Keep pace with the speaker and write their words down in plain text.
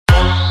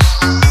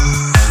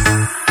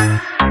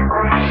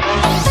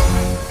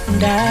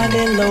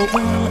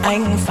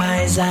anh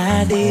phải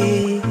ra đi.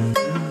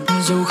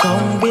 Dù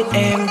không biết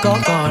em có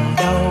còn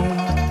đâu,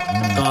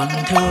 còn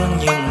thương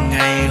những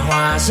ngày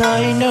hoa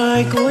rơi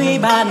nơi cuối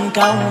ban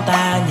công,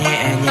 ta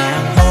nhẹ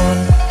nhàng hôn.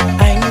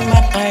 Ánh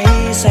mắt ấy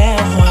sẽ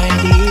hoài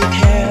đi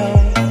theo,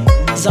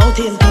 dấu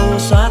thiên thu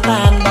xóa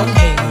tan bóng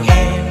hình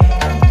em.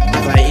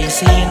 Vậy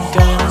xin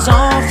cơn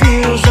gió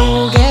phiêu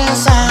du ghé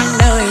sang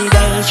nơi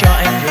đây cho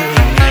anh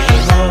gửi ngày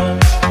mơ.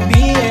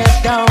 Biết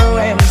đâu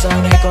em giờ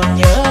này còn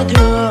nhớ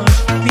thương,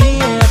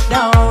 biết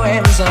đâu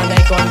em giờ này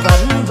còn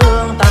vẫn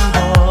vương tâm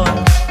hồn.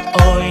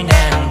 Ôi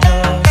nàng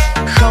thơ,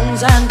 không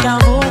gian cao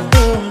vút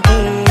tương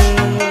tư.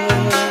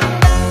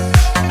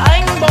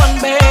 Anh bộn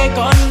bề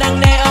còn nặng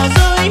nề ở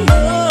dưới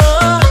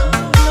mưa.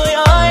 Người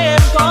ơi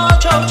em có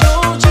trâu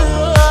chú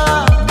chưa?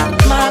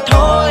 Mà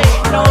thôi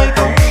nỗi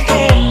cũng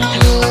thêm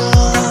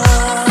thương.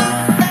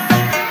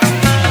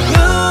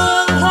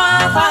 Hương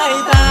hoa phai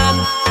tàn,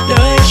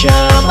 đời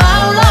chờ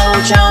bao lâu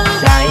trong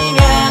đáy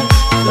ngàn.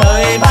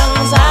 Lời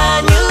băng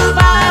giá như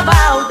va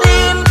vào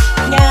tim,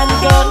 ngàn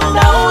cơn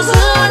đau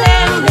giữa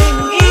đêm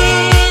bình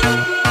yên.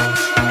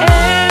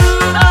 Em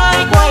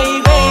ơi quay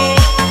về,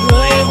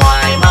 người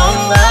hoài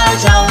mong ở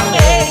trong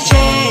ê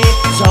chề.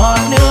 Giọt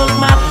nước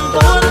mắt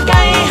tuôn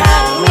cay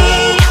hàng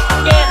mi,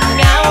 nghẹn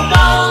ngào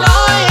câu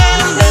nói em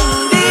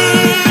đừng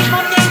đi.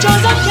 Một nhịp trôi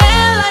rất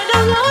khẽ lại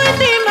đau lối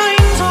tim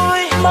anh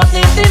rồi, một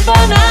niềm tin vỡ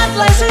nát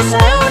lại rơi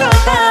xéo đôi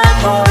ta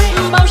thôi.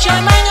 Bầu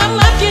trời mang ấm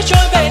áp kia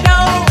trôi về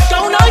đâu,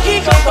 câu nói khi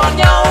không còn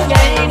nhau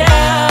ngày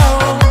nào.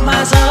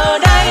 Mà giờ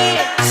đây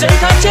sự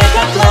thật che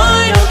khắp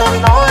lối đường tâm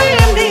tối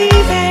em đi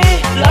về.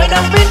 Lời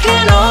động viên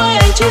kia nói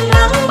anh chiến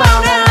thắng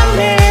bao đam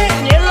mê.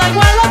 Nhìn lại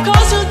qua lớp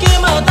khói xưa kia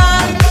mờ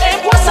tan, em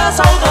quá xa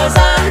sau thời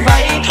gian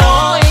vậy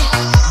thôi.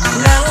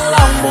 Nặng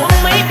lòng muốn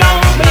mấy câu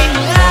bình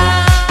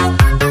an.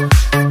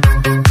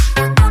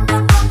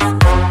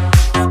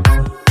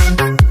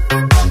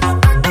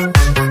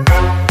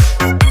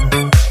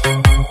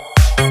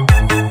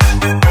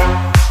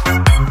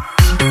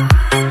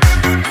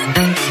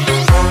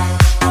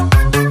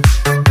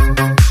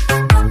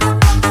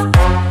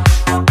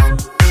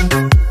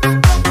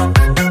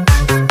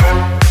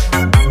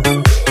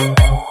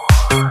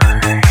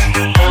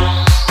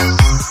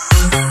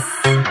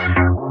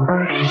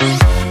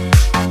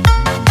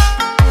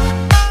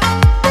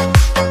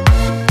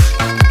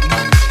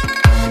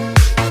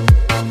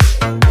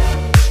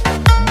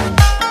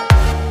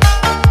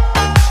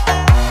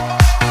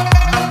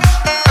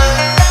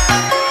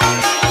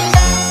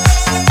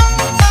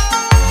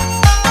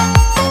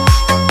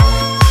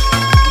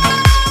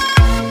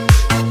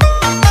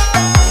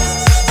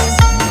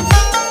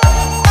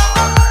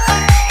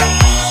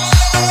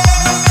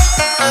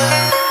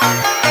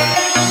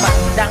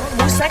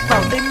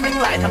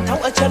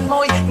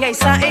 Ngày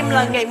xa em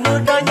là ngày mưa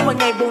rơi, nhưng mà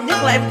ngày buồn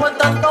nhất là em quên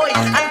tên tôi.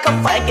 Anh không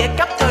phải kẻ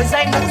cắp thời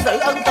gian muốn giữ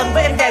ân tình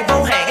với em dài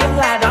vô hạn. Em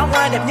là đóa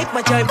hoa đẹp nhất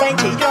mà trời ban,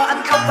 chỉ do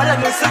anh không phải là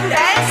người xứng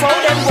đáng. Phố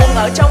đêm buồn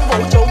ở trong vũ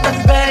trụ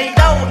tình về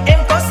đâu, em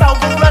có sầu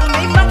buông lên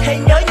mí mắt hay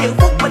nhớ những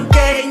phút mình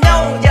kề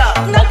nhau.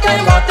 Nấc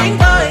thêm một tiếng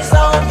thời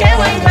sầu kéo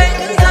anh về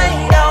những giây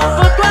đầu,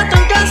 vượt qua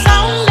từng cơn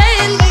sóng để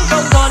yên bình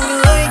không còn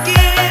người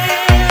kia.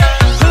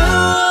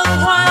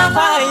 Hương hoa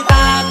phai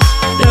tàn,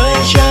 đời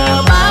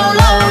chờ bao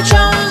lâu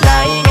trong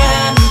đáy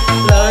ngàn.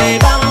 Lời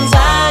băng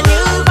giá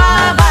như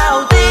va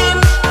vào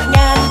tim,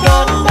 ngàn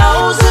cơn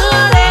đau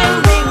giữa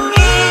đêm bình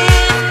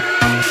yên.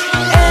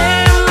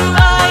 Em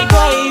ơi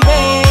quay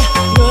về,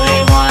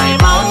 người hoài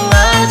mong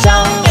ở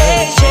trong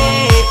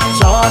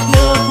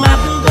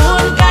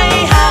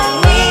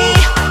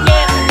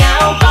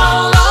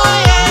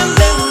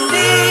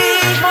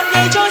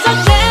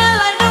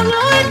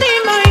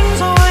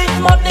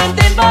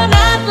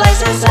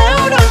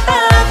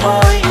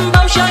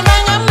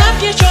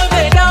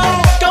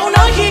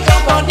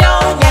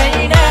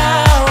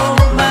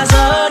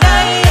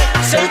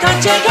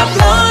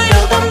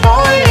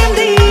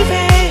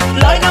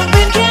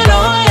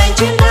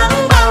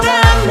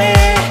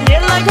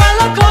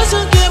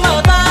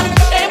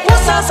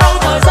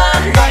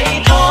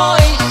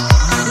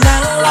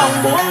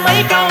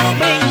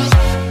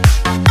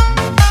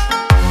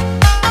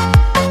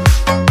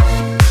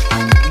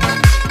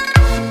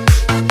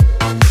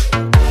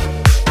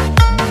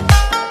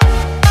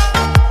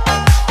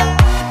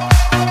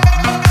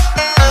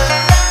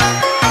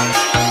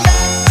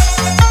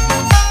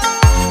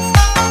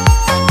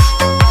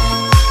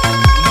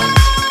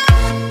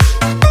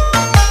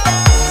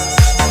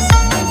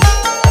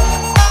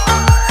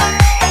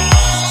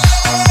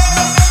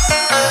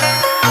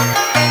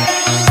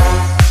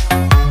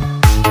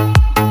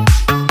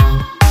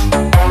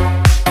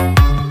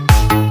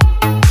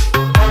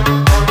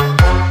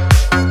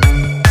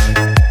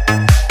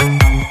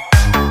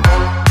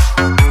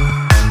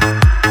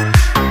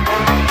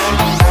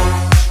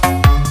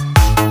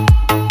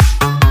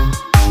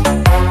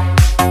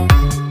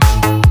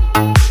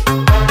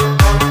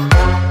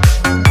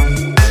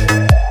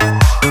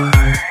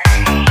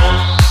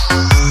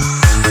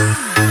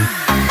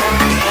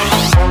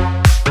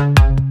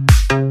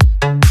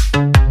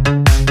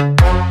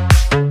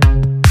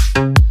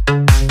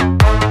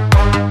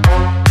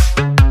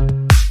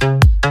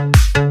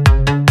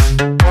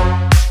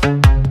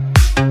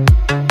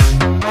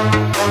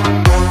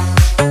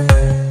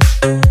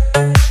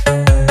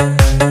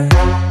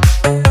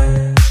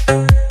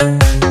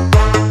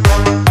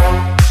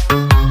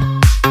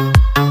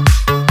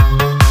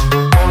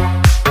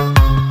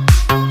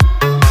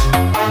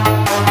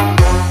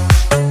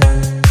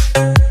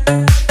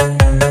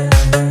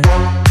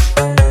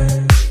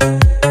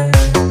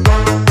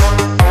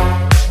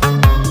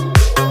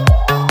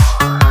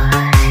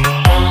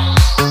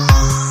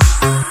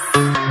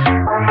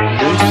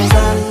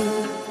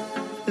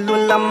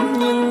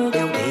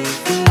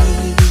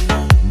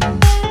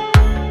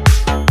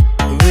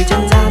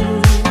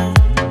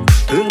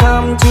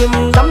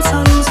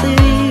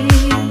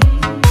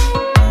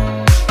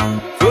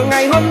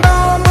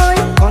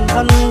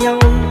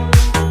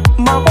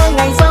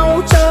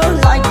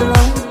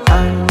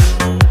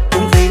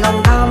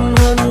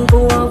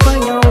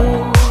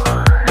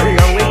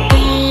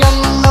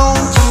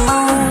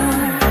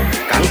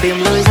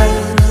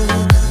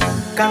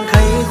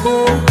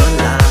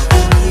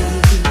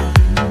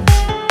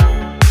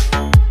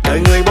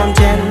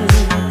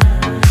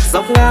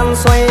ngang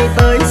xoay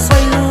tới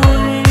xoay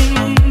lui.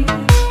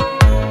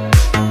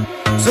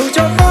 Dù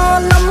cho có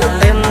lắm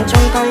tiền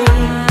trong tay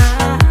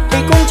thì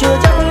cũng chưa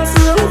chắc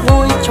sướng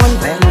vui trọn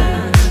vẹn.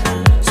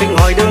 Xin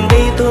hỏi đường đi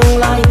tương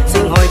lai,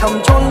 xin hỏi thầm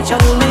chốn chân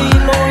lý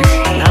lối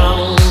nào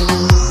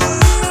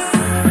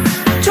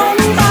chốn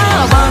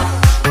ta vào.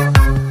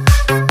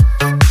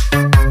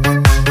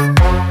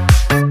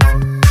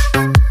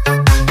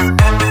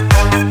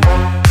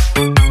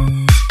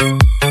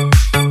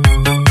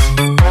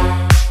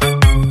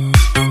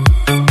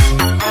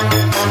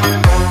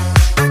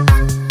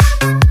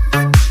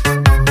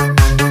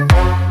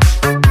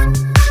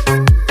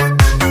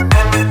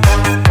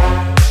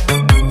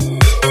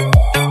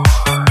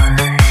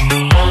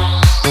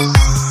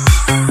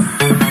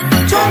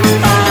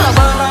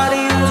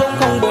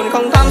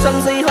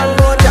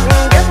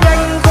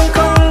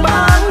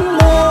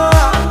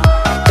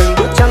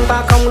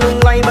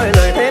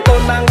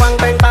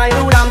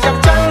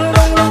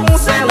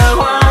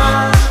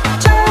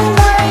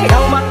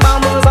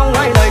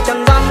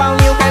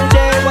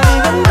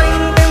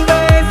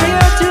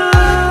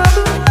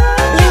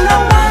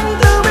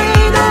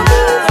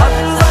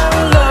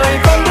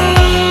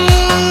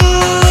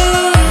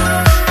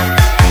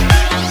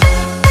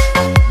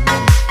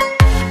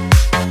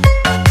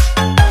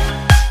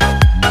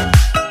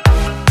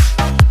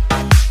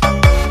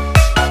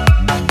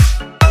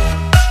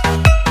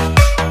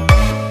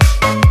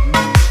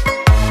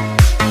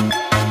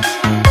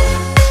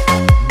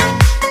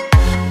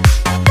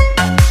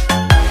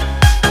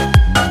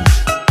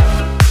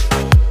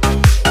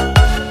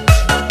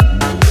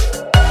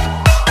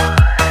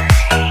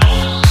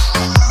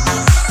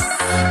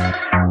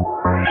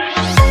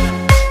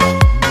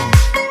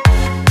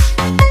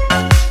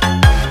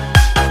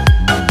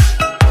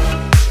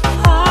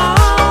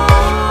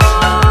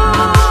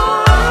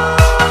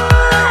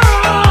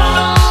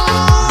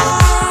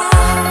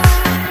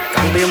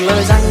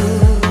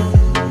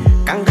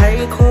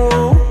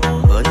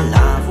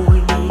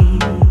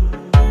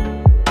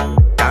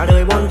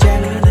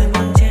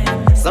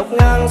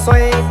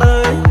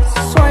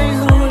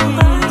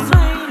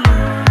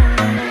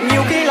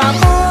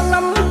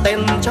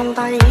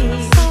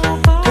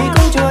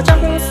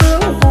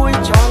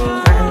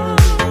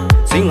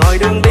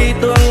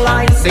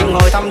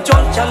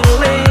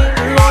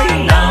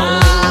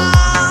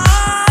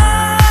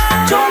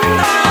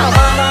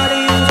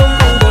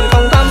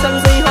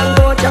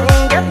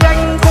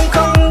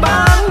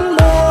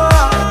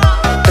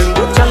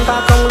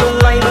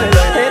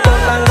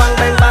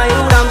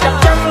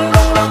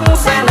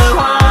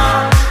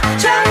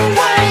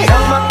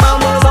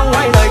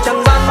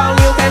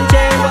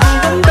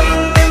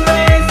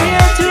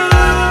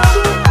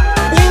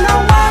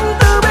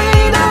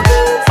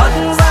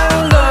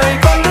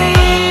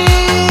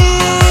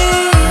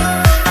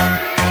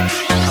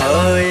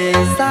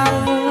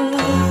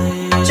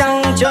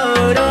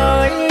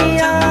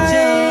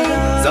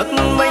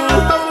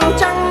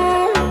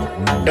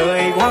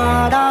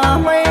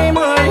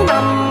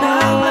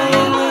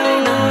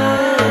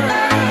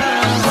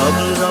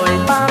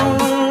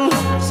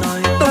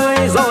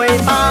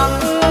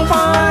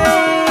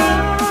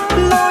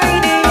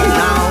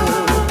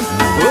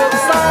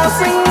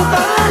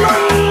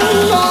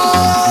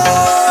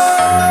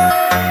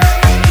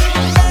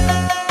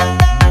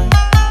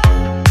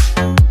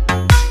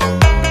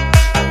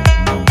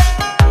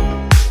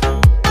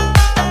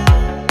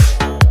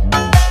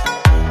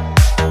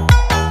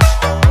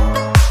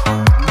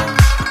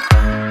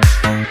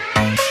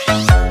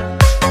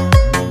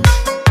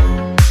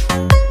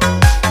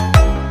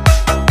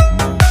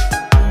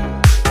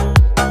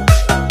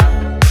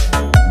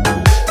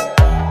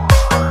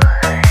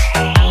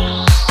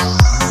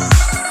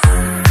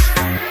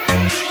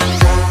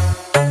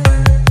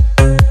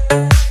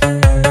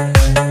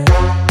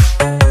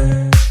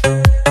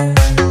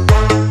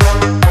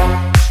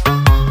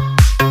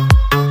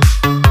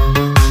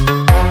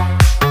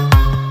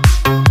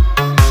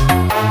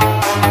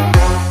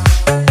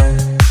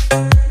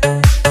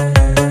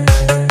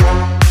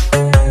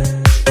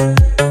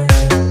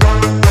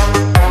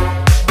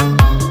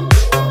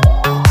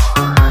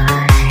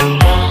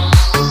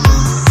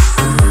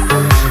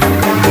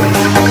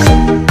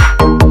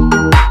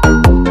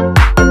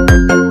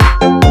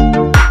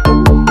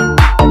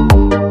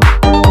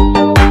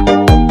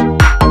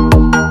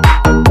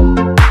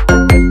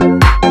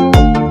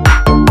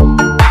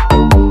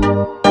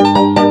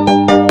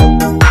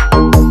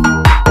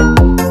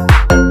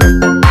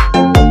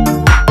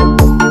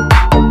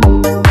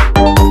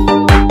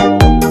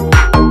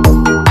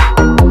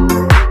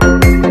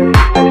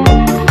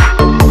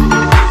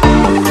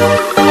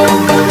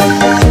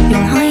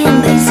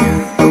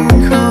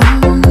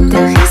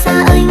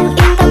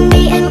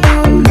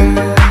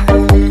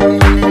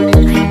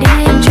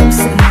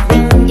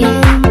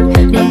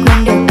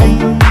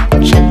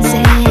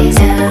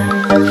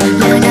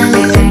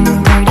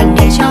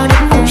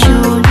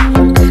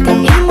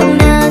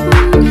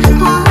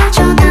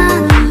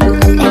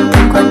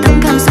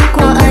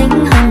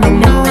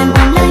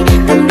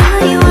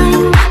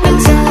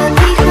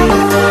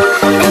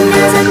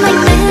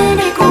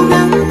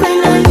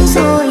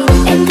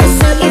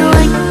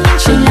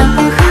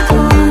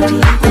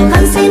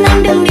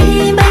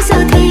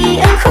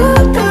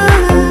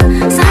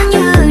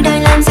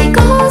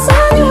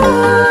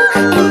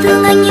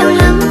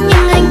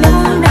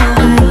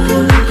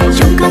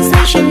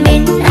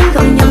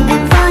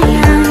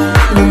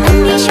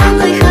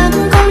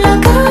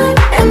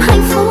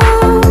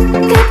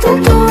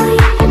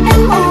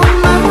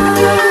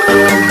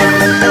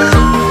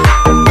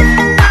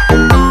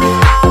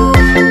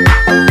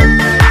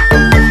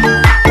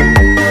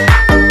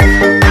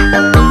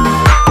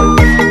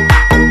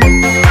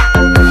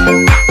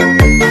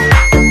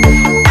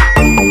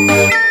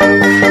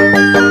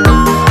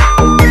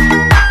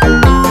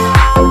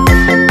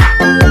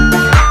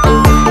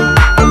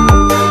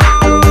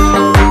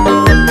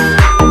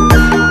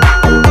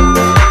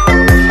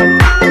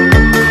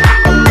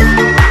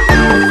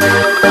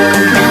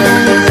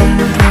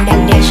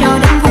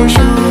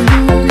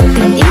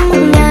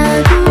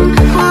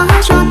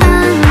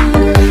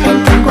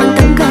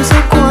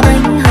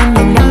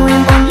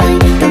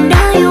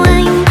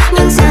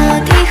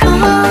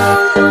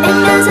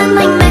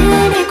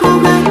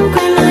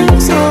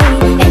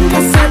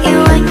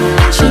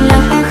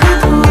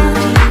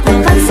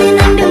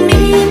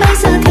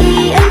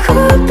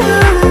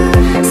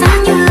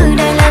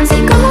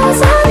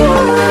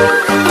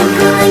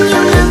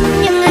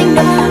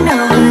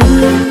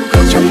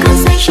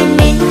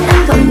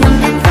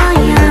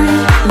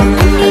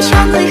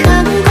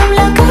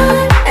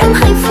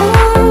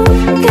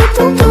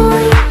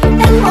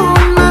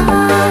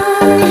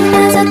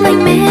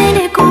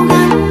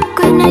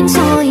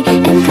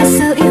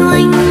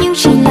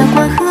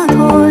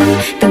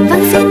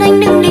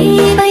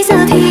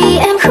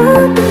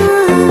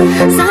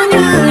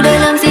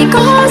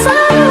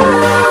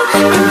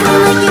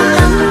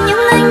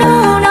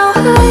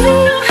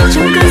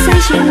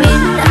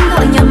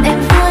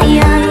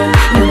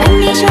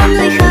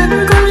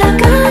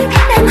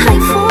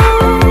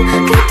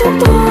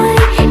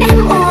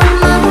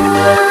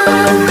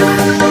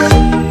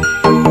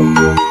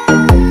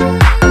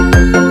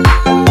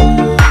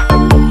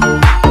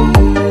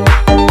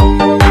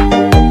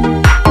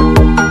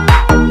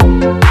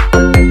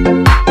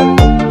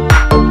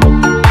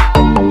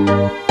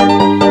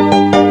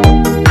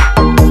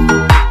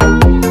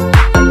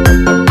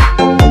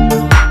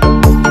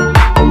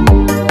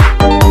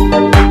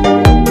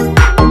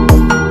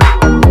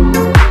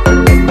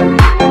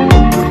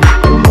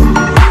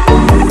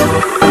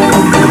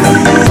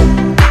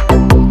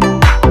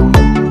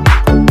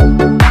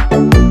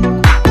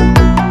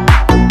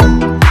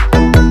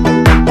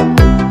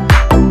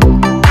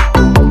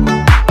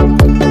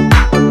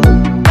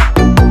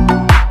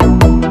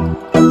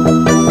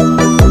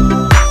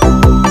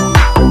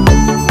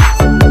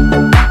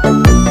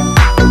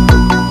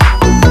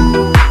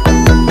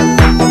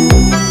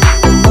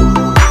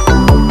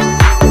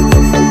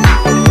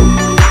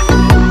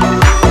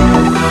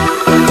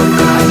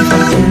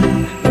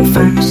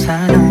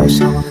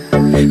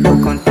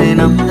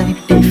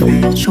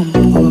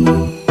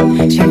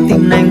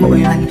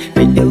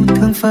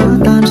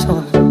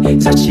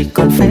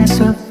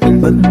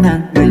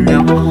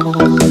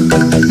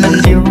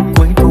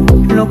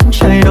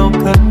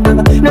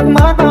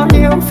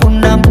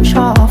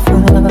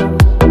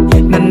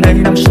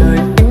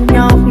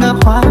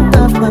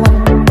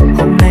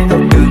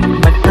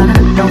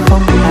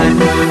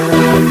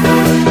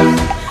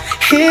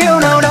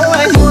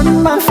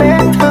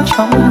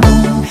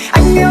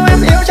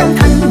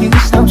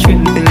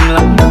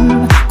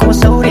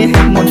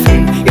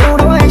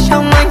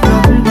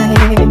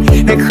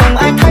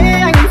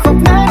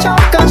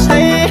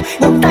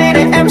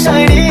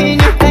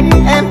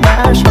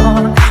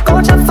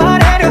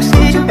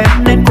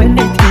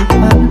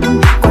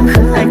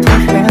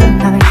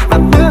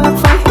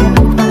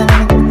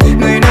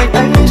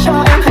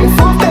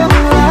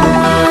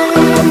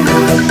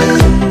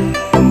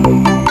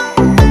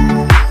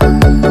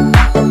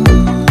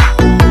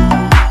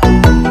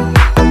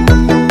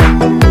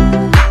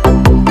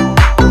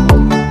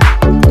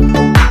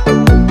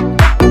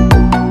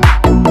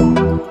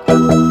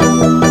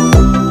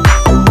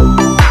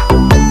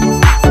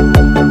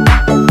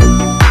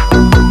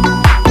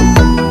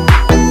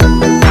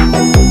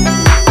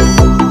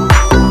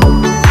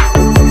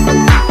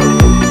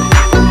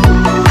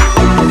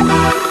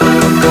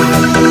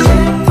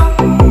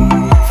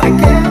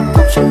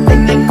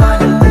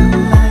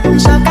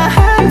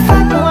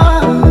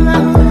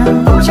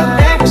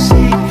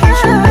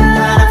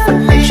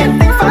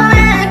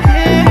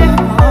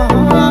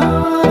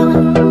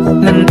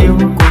 lần yêu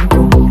cuối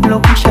cùng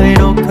lúc trời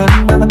đổ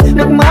cơn mưa,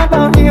 nước mắt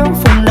bao nhiêu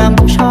phần nắng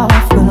cho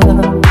vừa.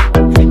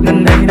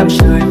 Gần đây năm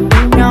trời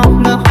với nhau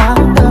ngỡ hóa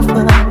tơ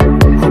vơ,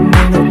 hôm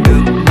nay lộ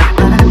được mặt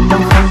ta đâu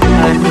không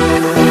ai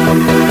lừa.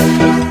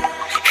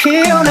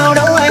 Khi yêu nào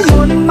đâu ai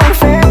muốn mang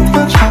phép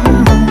thương trong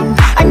lòng,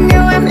 anh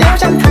yêu em yêu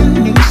chân thành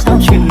nhưng sao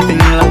chuyện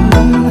tình lắm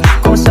lắm.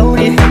 Cô dâu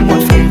đi hết một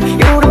phiền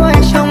yêu đuối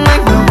trong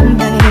anh lúc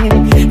này,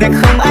 để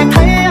không ai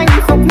thấy anh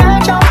khúc ngã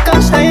trong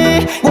cơn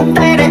say. Buông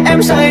tay để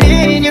em rời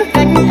đi như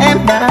cách em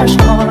đã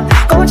chọn,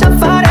 có chấp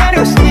phá để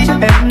điều gì cho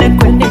em nên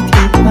quên đi thì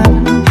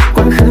thoáng.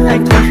 Quá khứ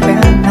anh thôi khẽ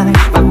lại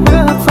và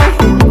bước với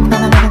hiện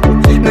tại,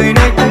 người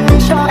nơi ấy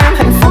cho em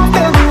hạnh phúc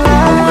tương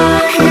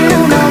lai. Khi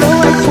yêu nào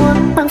đâu anh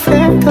muốn mang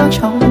phép thương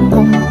trong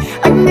lòng,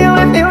 anh yêu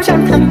em yêu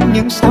chân thành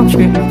nhưng sao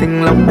chuyện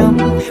tình lòng đắm.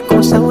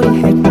 Cô dâu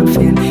đi hết một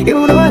phiền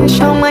yêu đuối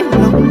trong anh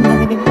lúc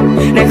này,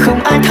 để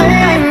không ai thấy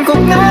anh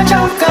cũng ngã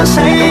trong cơn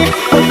say.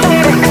 Buông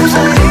tay để em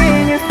rời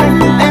đi như cách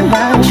em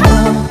đã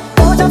chọn,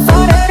 có chấp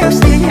phá để điều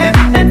gì em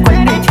nên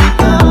quên đi thì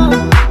có.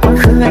 Quá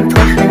khứ anh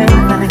thôi khẽ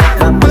lại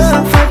và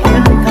bước với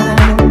hiện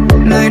tại,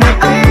 người nơi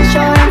ấy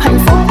cho em hạnh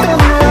phúc tương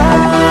lai.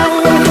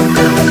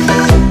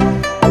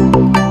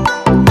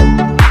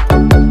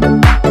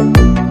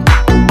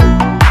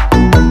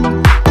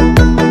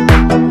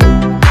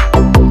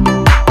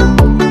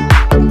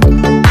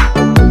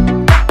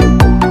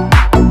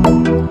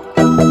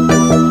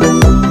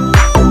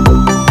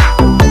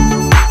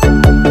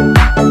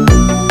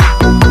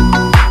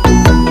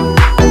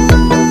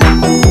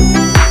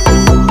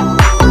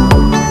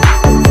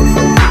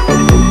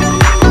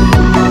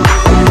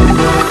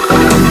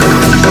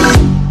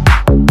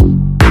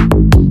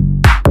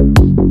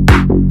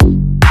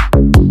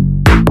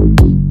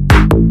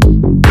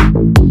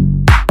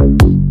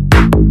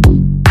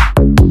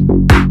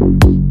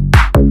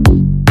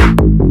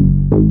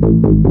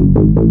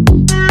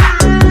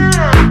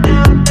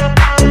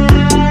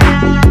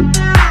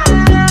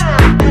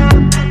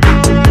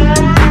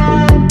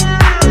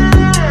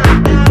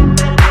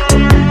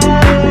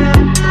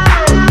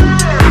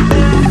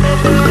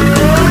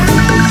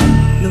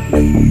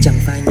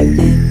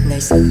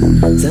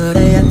 Giờ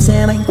đây em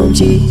xem anh cũng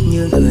chỉ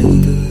như người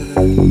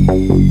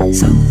thường,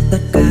 sau tất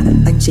cả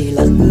anh chỉ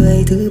là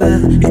người thứ ba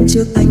đến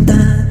trước anh ta,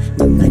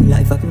 nhưng anh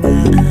lại vấp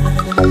ngã.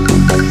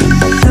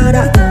 Ta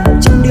đã từng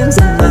trong điểm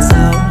dừng mà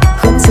sao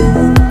không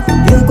dừng,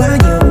 yêu quá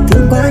nhiều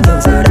thương quá nhiều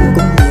giờ đâu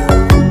cũng nhiều.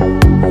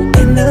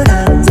 Em lỡ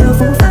đàn giờ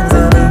phũ phàng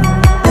giờ mình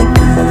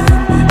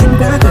anh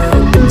quá gờ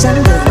đừng chán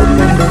đời một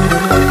ngày đâu.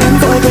 Em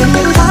vội quên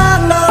những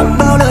tháng năm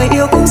bao lời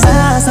yêu cũng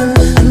xa dần,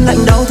 anh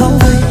lạnh đau thấu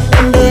vây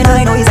em bên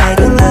hai nỗi dài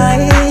tương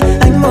lai.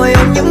 Anh ngồi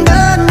ôm những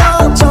đớn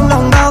đau trong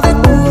lòng bao vết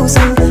u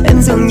sầu,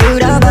 em dường như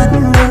đã bắt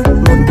đầu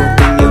một cuộc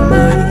tình yêu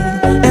mới.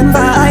 Em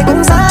và ai cũng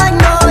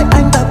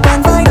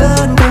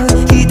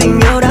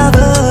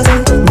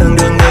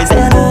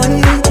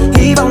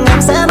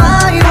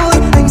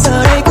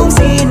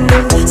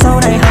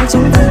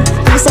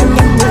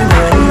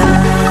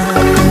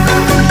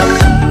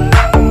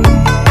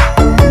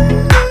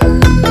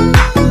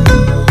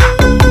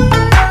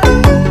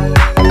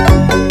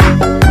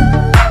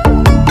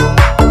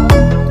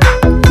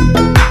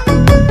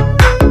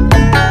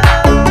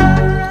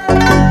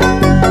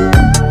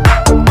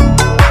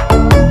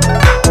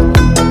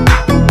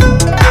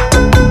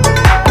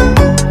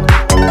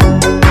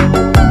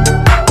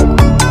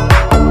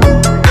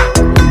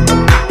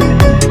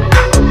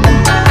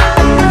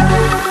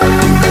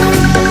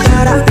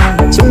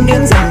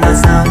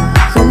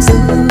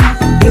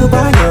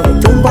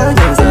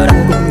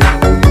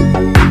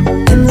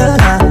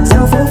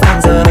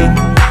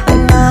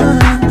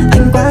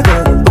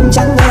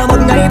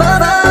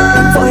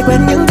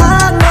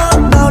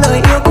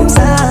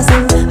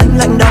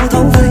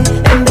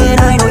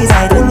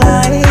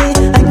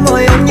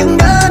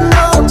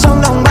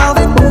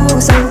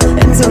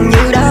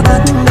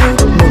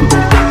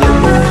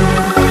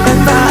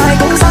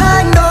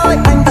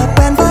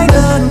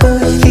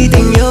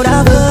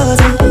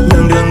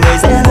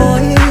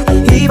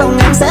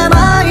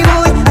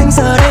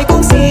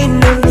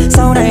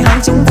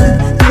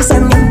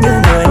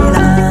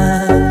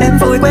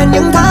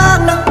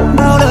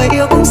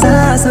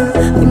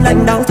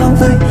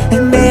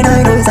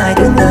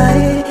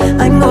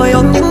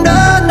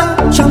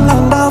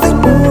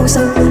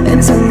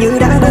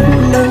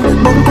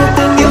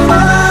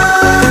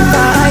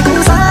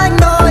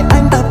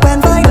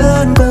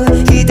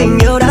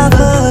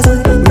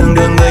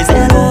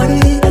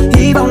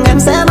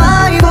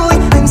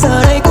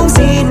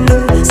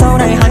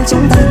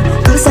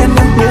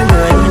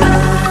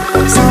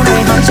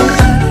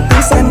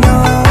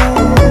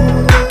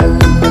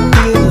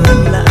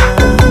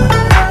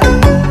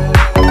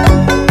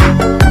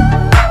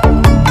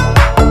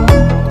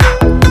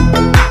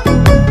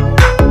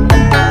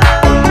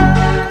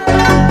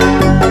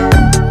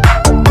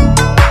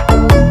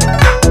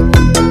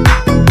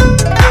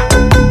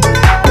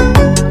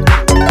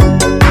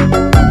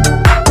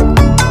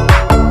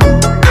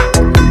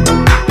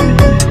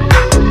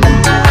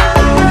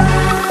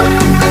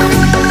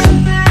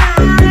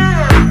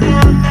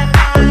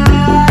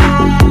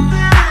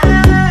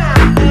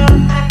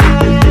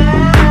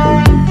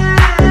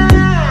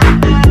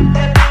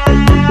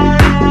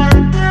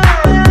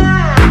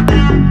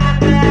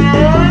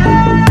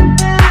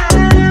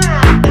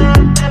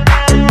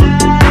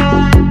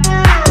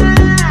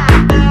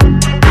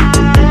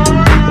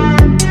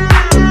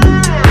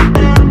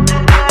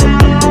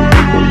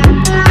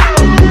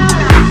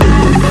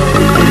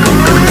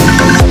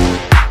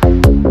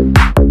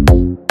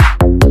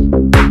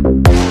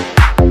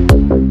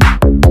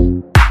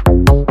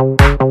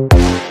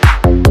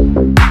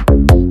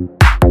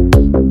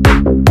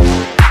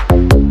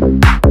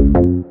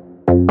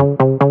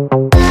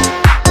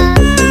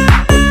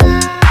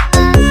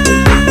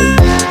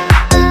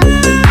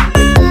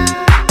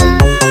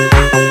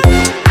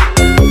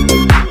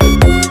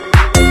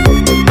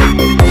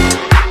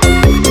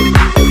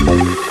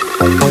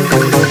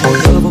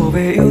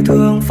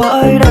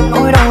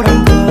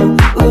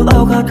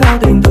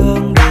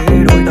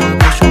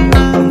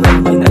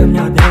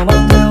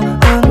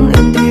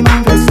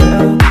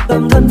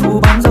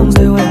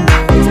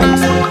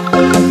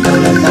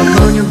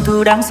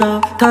đáng sợ.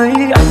 Thấy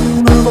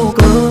anh mơ vô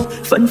cớ,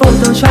 vẫn vô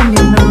tư trong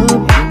niềm nở.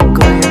 Mỉm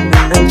cười em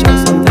đang đây chờ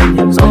sớm thành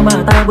nhịp gió mà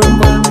ta bước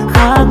qua,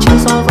 khác chi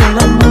so với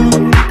lần mơ.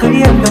 Thấy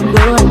em gặp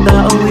gỡ anh ta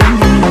âu yếm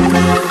như thơ.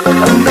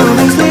 Anh tự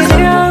mình suy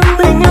diễn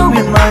tình yêu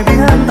miệt mài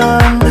biến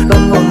tan,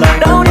 tâm hồn lại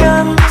đau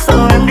điên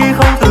sợ em đi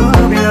không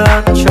từ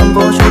biệt. Trong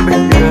vô chút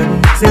bình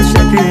yên giết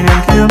chết kỷ niệm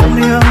thiêng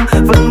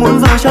liêng, vẫn muốn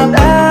giữ chặt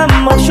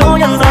em một chỗ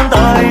nhân gian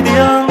tại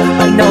tiếng.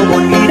 Anh đau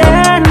buồn nghĩ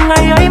đến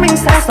ngày ấy mình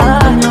sẽ xa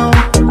nhau,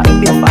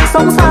 anh biết phải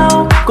sống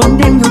sao con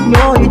tim nhục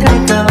nhối thay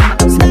cam.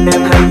 Xin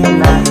em hãy nhìn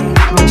lại,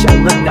 mình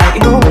chẳng ngần ngại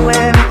yêu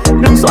em,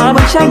 đừng xóa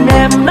bức tranh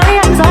em nãy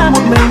anh ra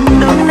một mình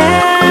đừng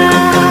em.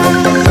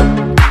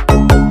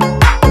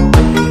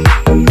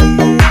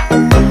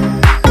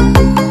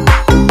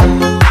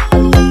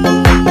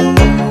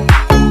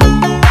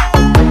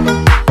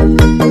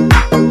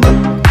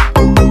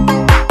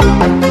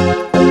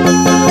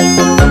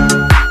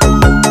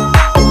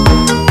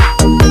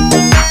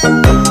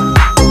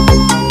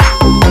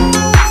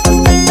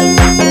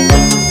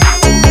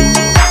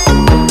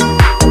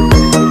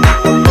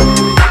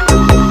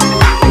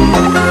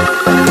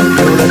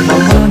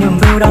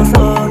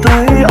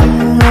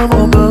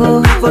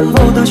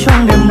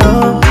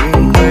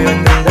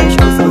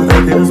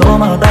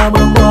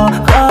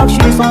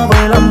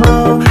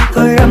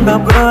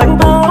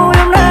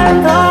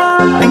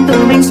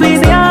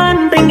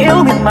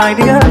 Mai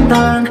biến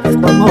tan,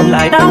 tâm hồn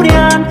lại đau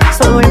điên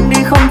sợ em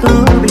đi không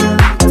từ biệt.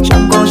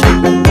 Chẳng có chút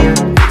bình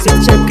yên giết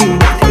chết kỷ niệm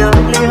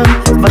thiêng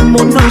liêng, vẫn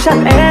muốn giữ chặt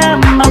em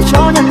mặc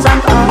cho nhân gian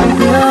tại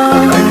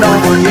tiếng. Anh đau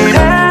buồn nghĩ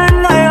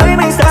đến ngày ấy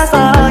mình sẽ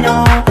xa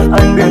nhau,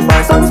 anh biết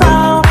phải sống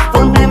sao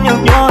con tim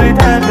nhức nhối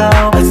thét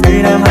gào.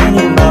 Xin em hãy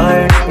nhìn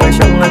lại, người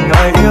chẳng ngần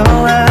ngại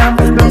yêu em,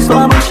 đừng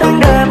xóa bức tranh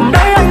đẹp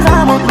đấy anh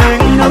ra một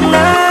mình ngắm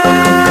em.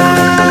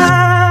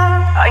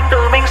 Anh tự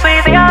mình suy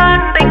diễn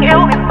tình yêu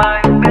miệt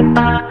mài biến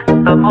tan,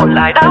 tâm hồn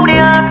lại đau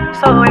điên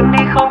sợ em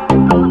đi không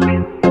từ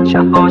biệt.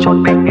 Chẳng có chút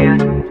bình yên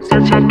giết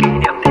chết kỷ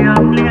niệm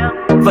thiêng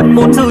liêng, vẫn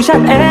muốn giữ chặt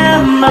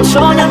em mặc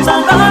cho nhân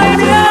gian tại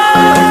tiếng.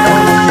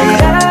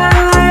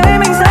 Ngày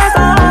mình sẽ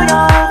xa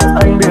nhau,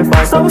 anh biết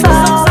phải sống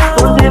sao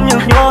con tim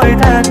nhức nhối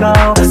thét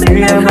gào.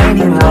 Xin em hãy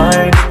nhìn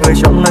lại, người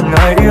chẳng ngần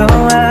ngại yêu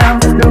em,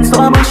 đừng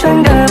xóa bức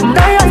tranh đẹp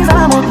đấy anh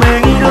ra một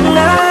mình đừng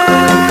em.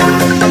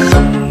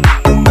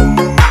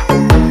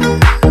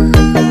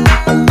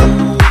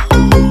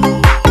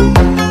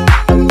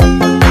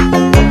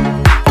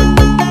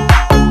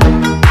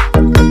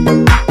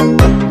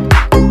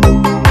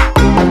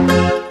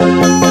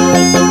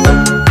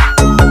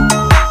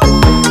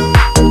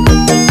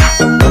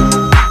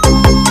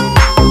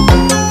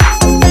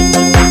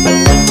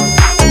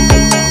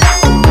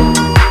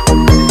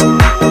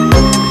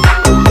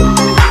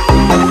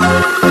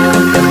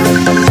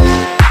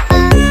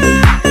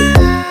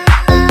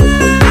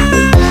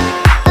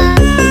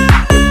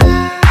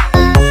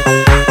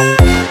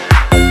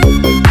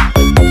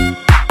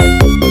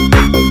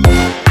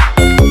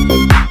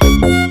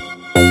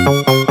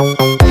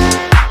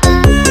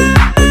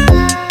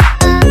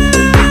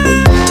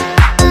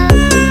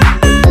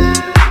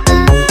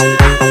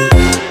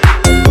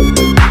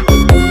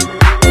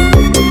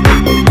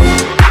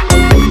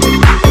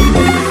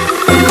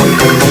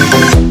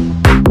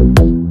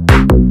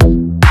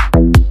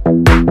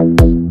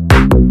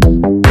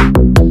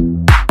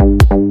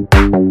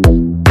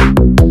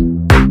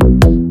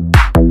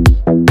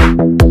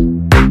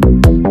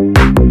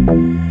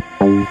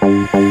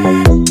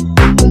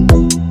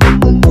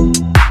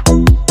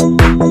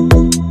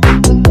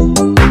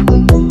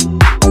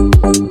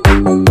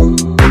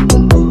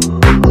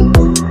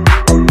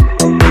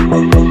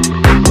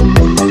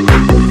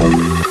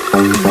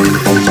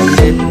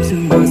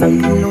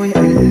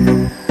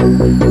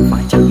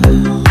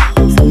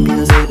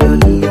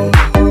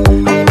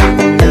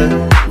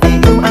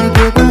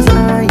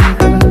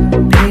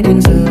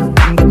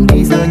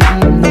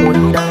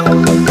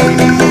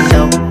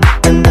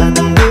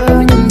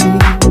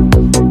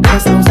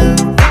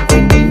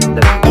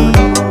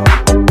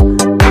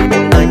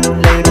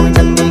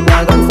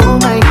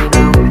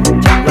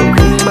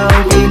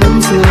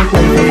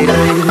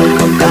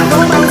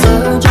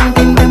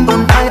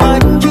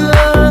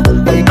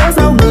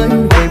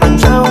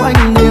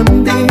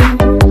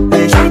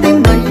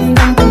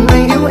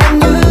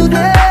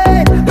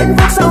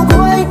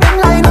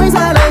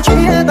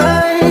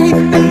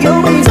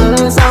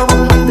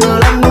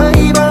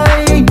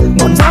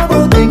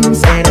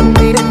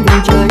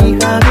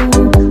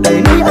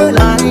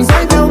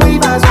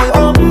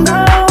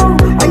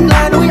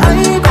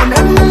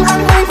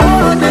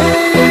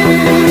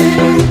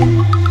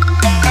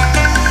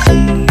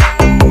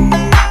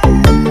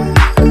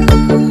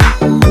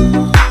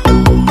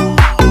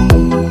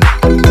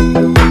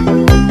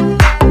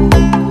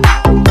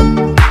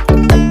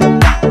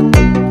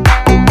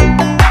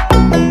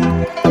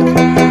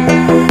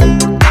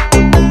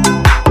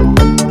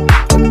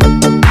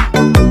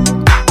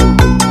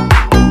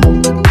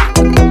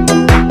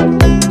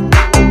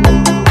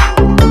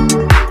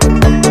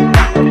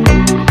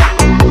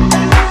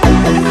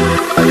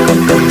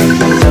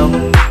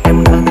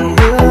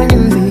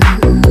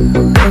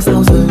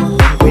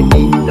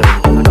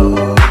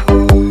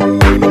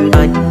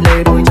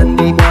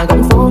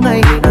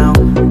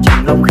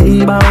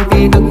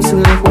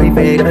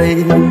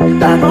 đây.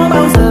 Đã có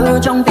bao giờ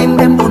trong tim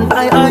em tồn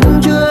tại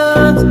anh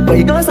chưa?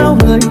 Vậy cớ sao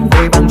người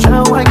vội vàng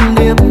trao anh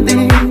niềm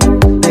tin,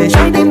 để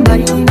trái tim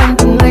này đang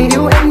từng ngày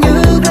yêu em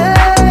như thế.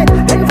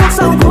 Đến phút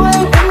sau cuối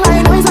em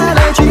lại nói ra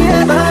lời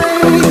chia tay.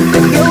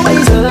 Tình yêu bây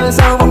giờ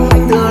sao mong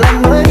anh thừa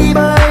làm mây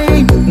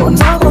bay, ngọn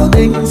gió vô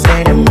tình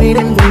sẽ đem đi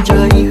đến vùng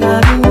trời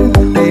khác,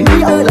 để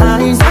núi ở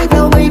lại dõi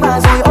theo mây và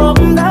rồi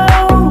ôm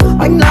đau.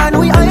 Anh là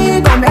núi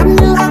ấy còn em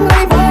như ăn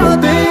lấy vô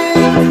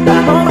tình.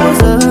 Đã có bao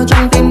giờ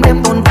trong tim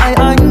em tồn tại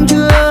anh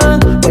chưa?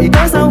 Vậy cớ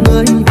sao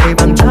người vội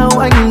vàng trao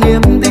anh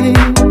niềm tin,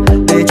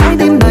 để trái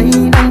tim này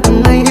đang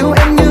từng ngày yêu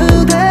em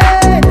như thế.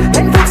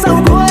 Đến phút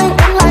sau cuối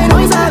em lại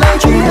nói ra lời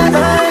chia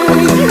tay.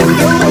 Tình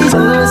yêu bây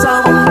giờ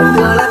sao mong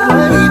thừa lạc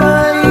mây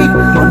bay,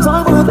 ngọn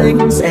gió vô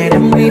tình sẽ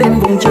đem đi đến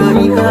vùng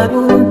trời khác,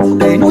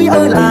 để núi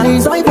ở lại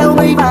dõi theo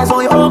mây và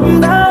rồi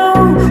ôm đau.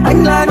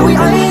 Anh là núi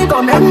ấy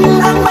còn em như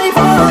áng mây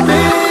vô tình.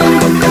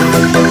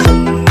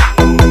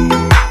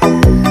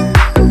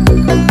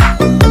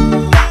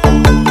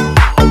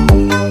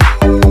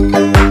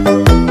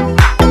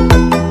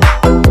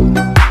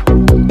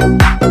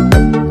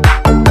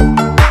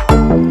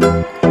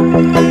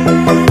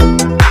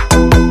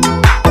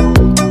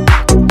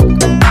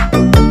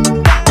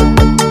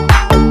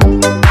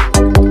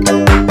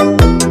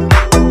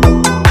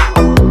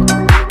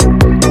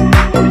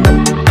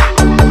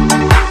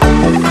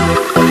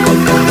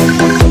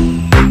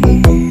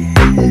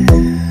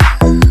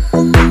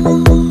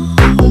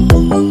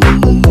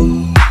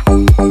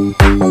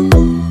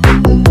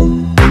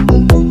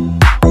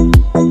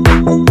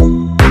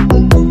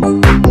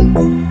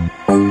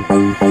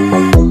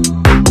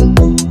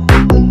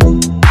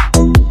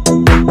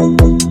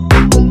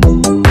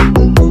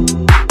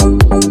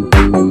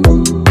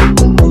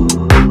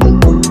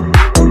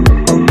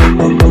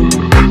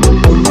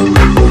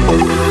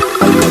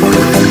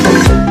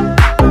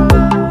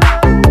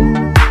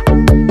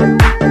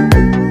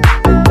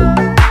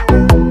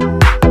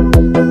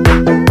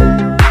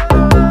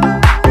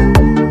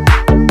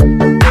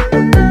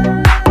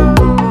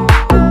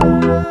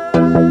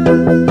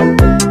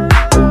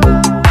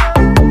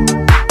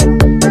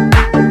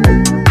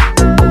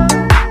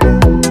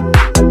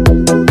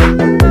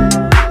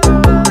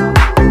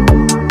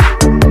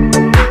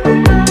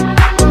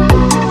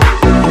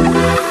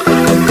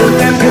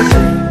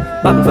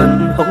 Bạc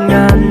vần hồng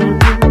nhan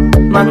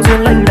mang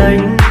duyên lênh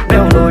đênh,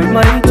 bèo nổi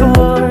mây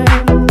trôi,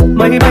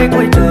 mây bay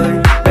quay trời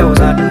bèo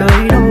dạt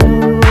nơi đâu.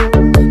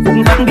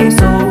 Cũng hát đi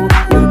sâu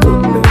như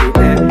cuộc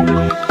đời em,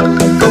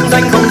 không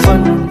danh không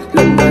phần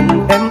lần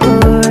lần em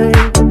ơi.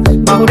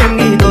 Bao đêm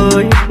nghỉ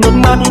ngơi nước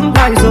mắt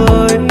bay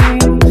rơi,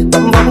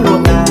 tấm vong lụa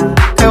là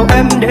theo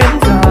em đến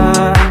già,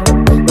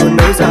 ở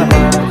nơi già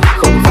mà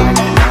không phải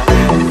là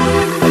em.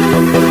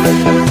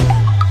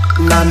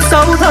 Làm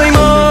sao thời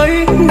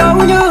mới đau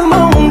như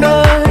mong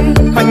đời,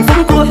 hạnh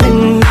phúc của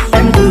mình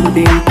em tự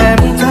tìm em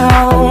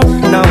trao.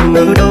 Nào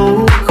ngờ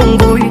đâu không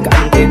vui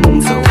càng thêm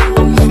sầu,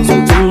 dù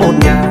chung một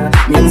nhà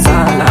nhưng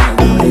xa là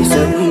người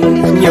dân.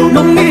 Nhiều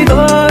lúc nghĩ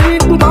tới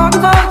con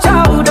có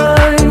trao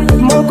đời,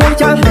 mồ côi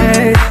cha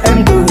mẹ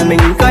em tự mình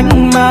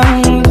canh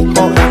mang.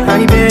 Họ hàng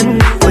hai bên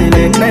quay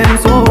lên em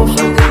số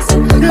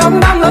phận, lòng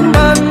đang ân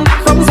đần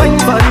không danh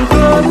phận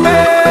thương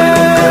em.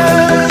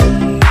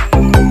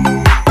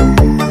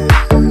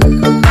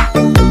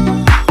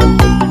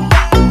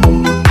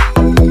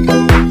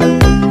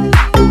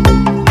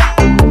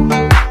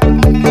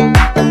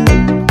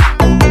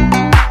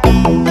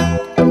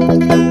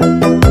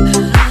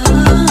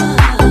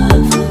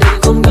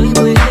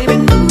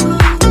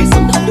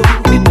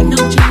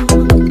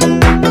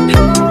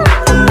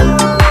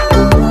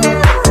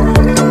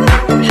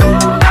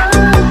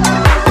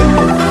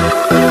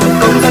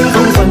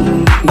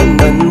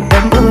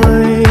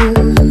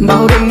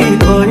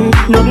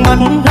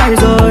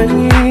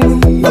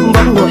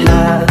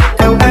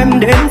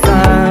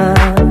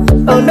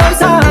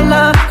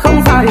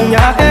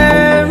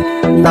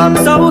 Làm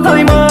sao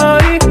thời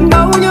mới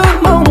đau như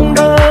mong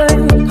đời,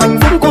 hạnh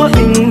phúc của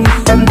mình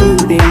em tự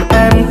tìm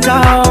em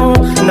trao.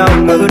 Nào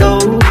ngờ đâu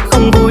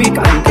không vui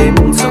càng thêm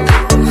sầu,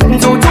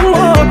 dù chung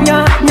một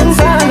nhà nhưng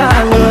xa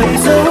là người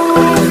dâu.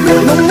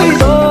 Nhiều lúc nghĩ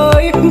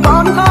tới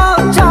con có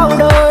trao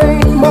đời,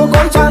 mồ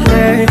côi cha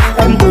mẹ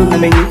em tự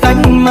mình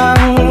canh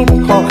mang.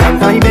 Họ hàng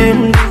hai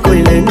bên cười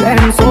lên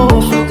em số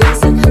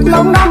phận,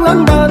 lòng đang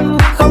lân đần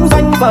không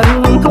danh phận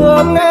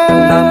thương em.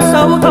 Làm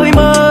sao thời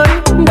mới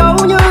đau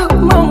như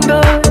mong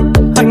đời,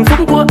 hạnh phúc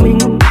của mình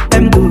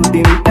em tự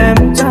tìm em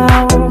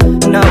trao.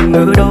 Nào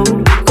ngờ đâu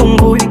không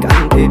vui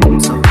càng thêm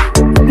sầu,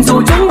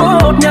 dù chung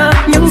một nhà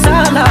nhưng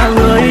xa là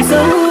người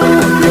dâu.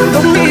 Nhiều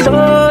lúc nghĩ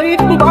tới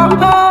con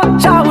có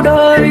trao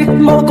đời,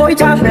 mồ côi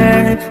cha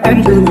mẹ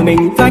em tự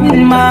mình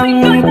canh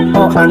mang.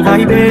 Họ hàng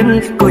hai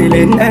bên cười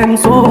lên em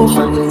số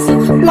phận,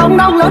 lòng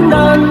nóng lớn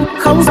đần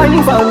không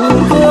danh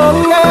phận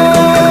thương em.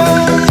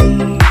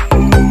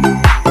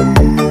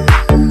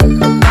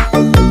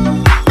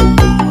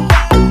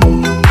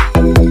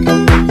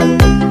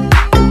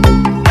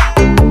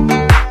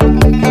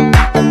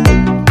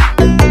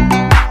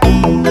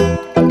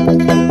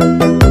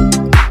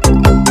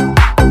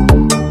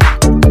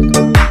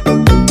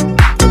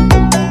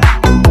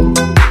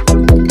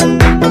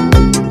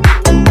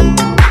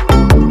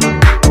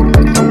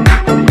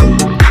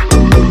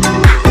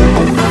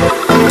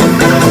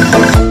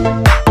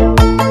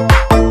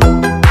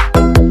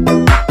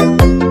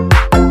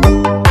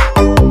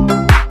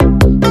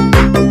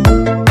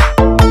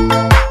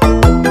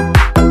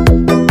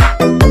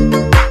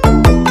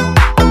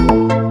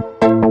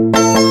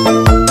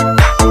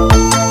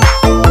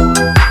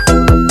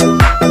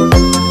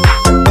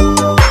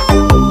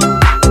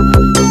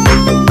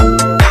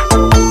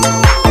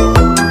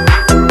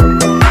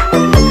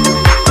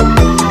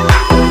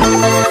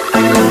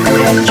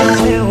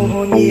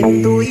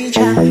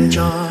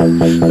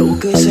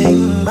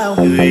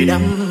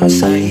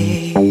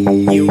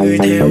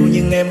 đều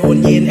nhưng em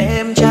hồn nhiên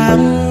em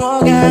chẳng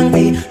ngó ngang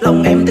vì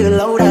lòng em từ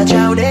lâu đã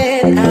trao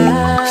đến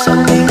ai. Sao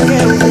tiếng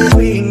kêu vô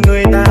vì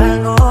người ta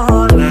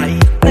ngó lại,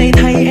 nay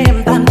thấy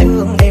em tan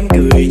thương em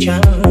cười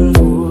chẳng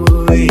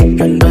vui.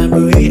 Gần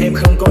 30 em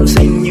không còn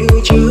xinh như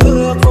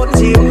trước, vốn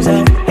dịu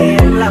dàng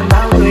em làm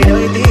bao người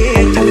đời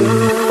tiếc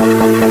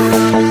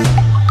thương.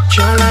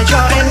 Trả lại cho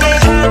em ngày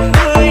tháng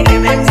tươi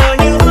đẹp em giờ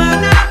như hoa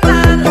nát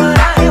tan, hoa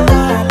đã yêu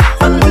tàn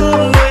vẫn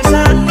thương người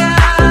gian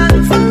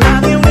nan. Phần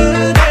là thiếu nữ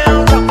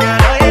theo trong nhà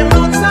đời em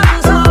luôn sẵn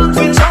son,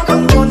 duyên số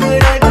không chọn người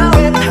đời bao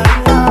em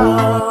thành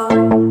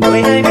lòng.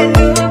 Người hai bên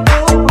nước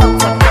cũ hoặc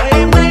phần đời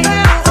em nay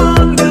héo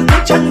hon, nước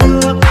mắt chẳng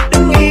ngược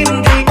đứng im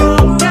thì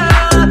cũng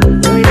nhát.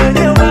 Người đời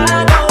theo ba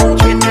câu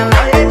chuyện nhà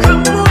lời em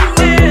không muốn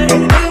nghe,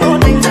 em cứ một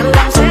mình dằn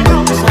lòng sẽ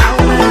không sao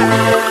mà.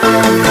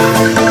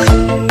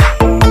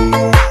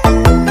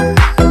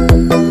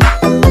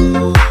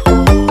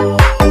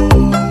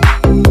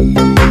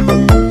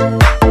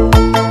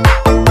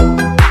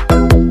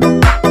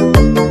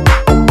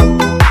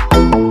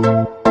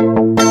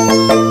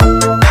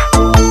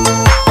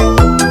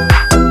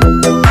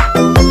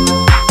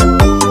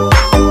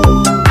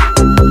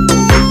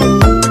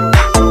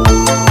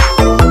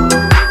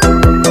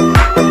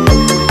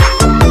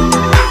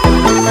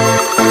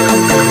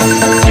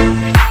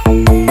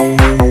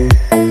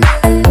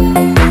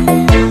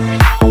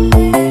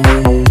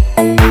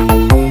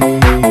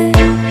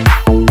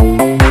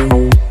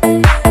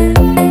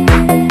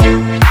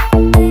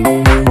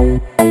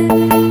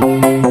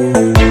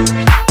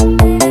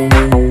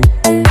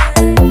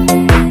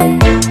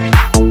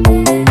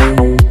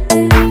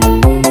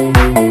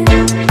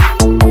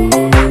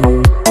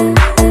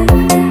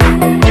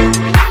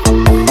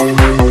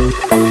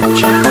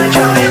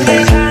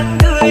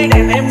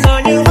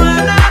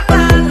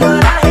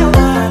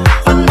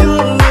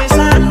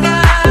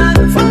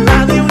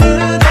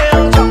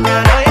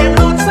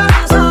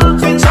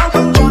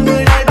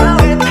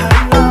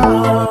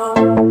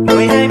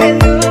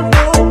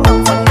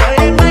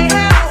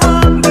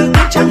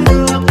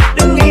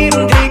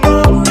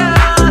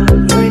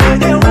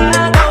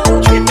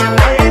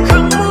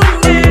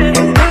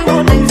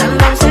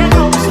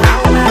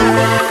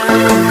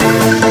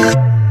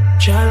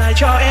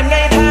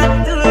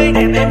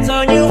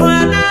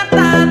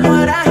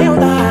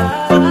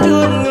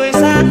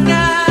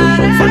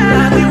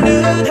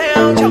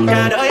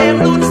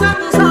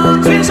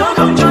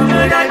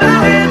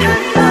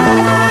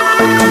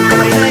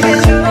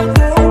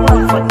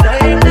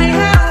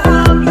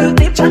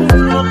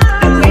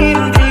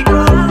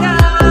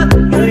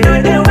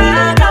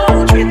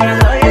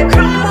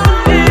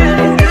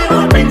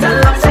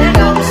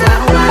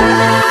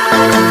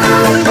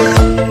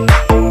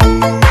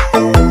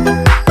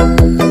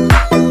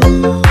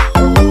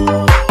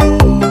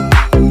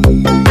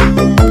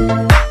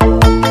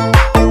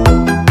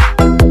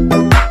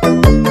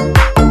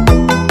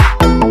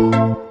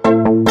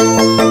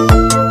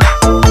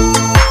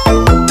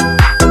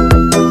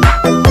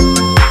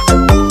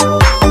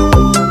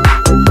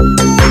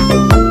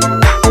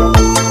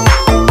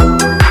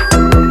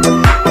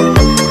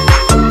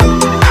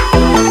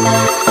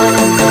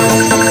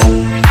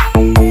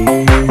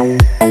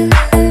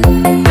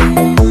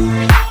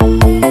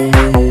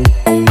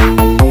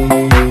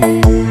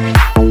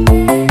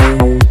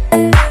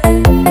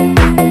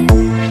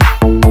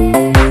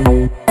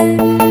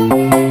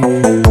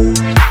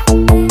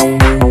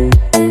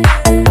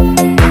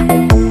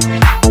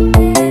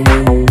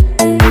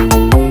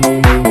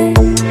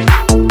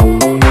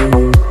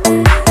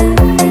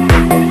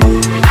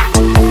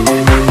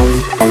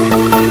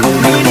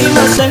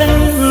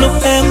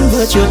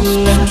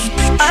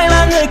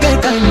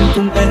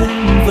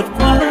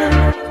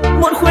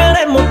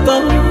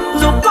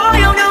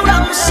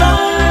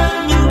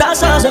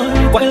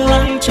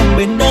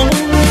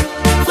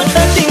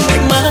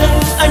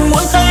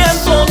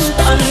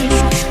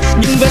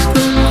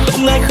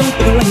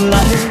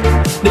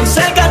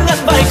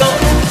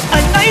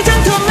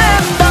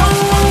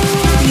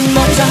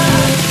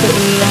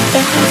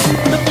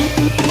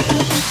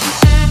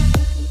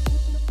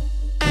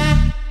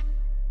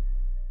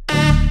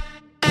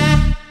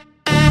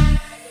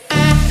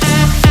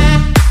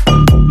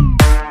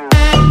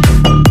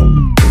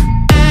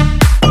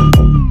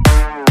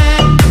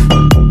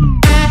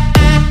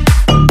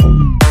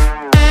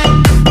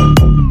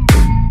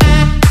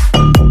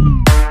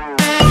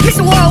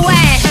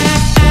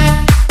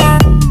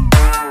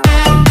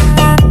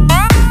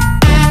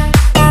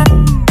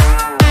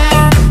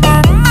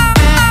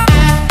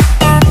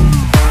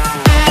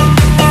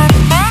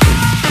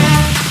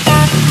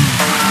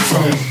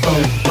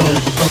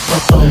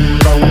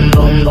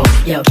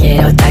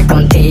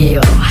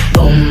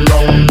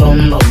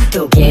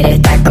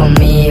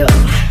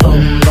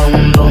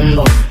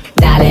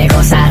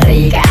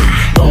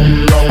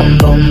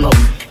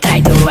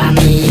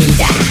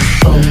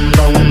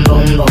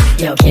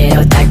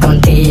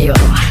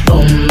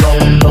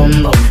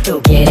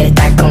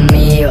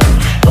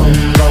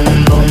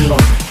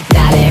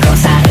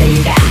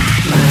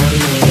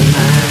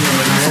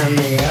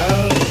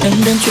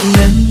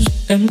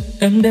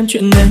 Em đem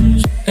chuyện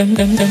em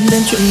đem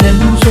chuyện em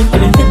rồi kể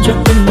hết cho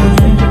em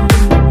nghe.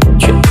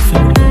 Chuyện về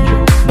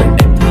mà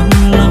em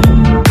thương lắm,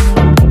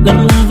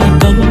 lắng la vài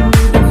câu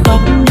em khóc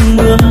như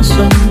mưa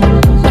rông.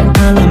 Anh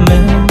ta làm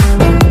em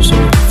rồi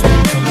phải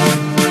không?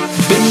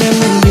 Bên em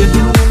biết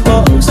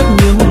có rất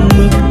nhiều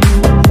người,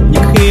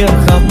 nhưng khi em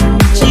khóc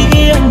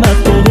chỉ anh mà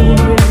thôi.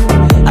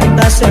 Anh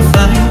ta sẽ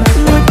phải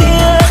nuối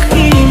tiếc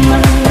khi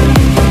mà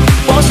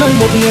bỏ rơi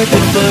một người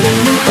tuyệt vời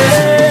như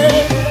thế.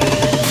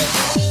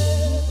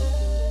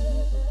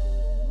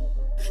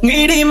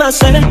 Nghĩ đi mà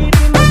xem.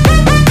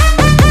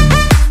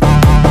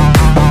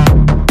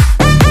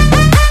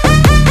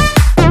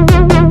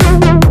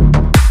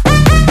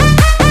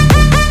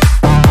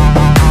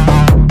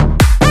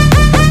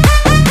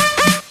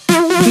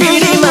 Nghĩ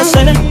đi mà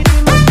xem.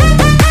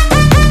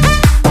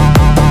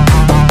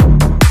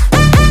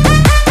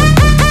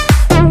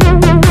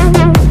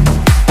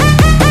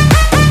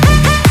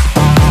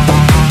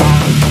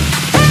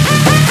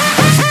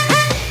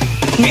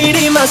 Nghĩ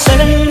đi mà xem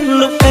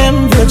lúc em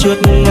vừa trượt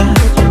ngã.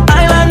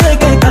 Ai là người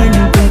kề cạnh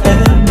cùng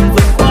em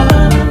vượt qua.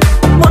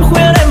 Muốn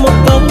khuyên em một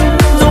câu,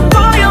 dù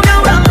có yêu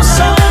nhau đắm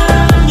sâu,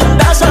 nhưng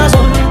đã xa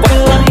rồi quay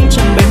lại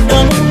chẳng bền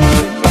đâu.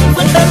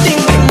 Vẫn đem tình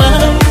mình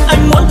mang,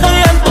 anh muốn thấy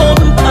em ôm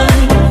tay,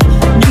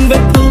 nhưng vết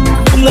thương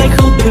không lấy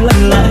khâu tự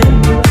lành lại.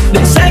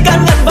 Để sẽ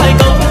can ngăn vài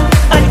câu,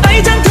 anh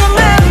ấy chẳng thương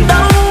em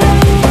đâu.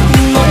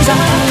 Nói ra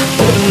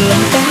tự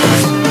lòng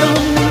em đâu.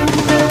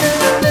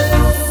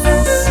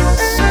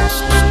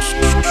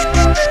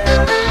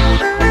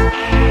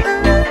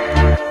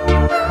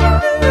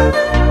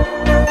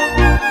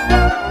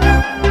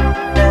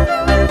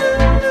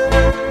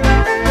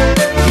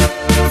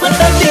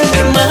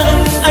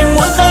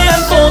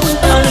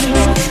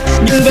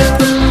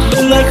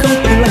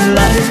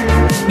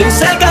 Để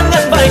sẽ can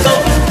ngăn vài câu,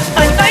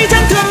 anh ấy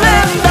chẳng thương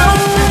em đâu.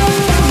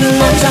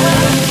 Nói ra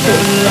tự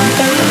lòng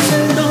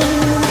em đâu.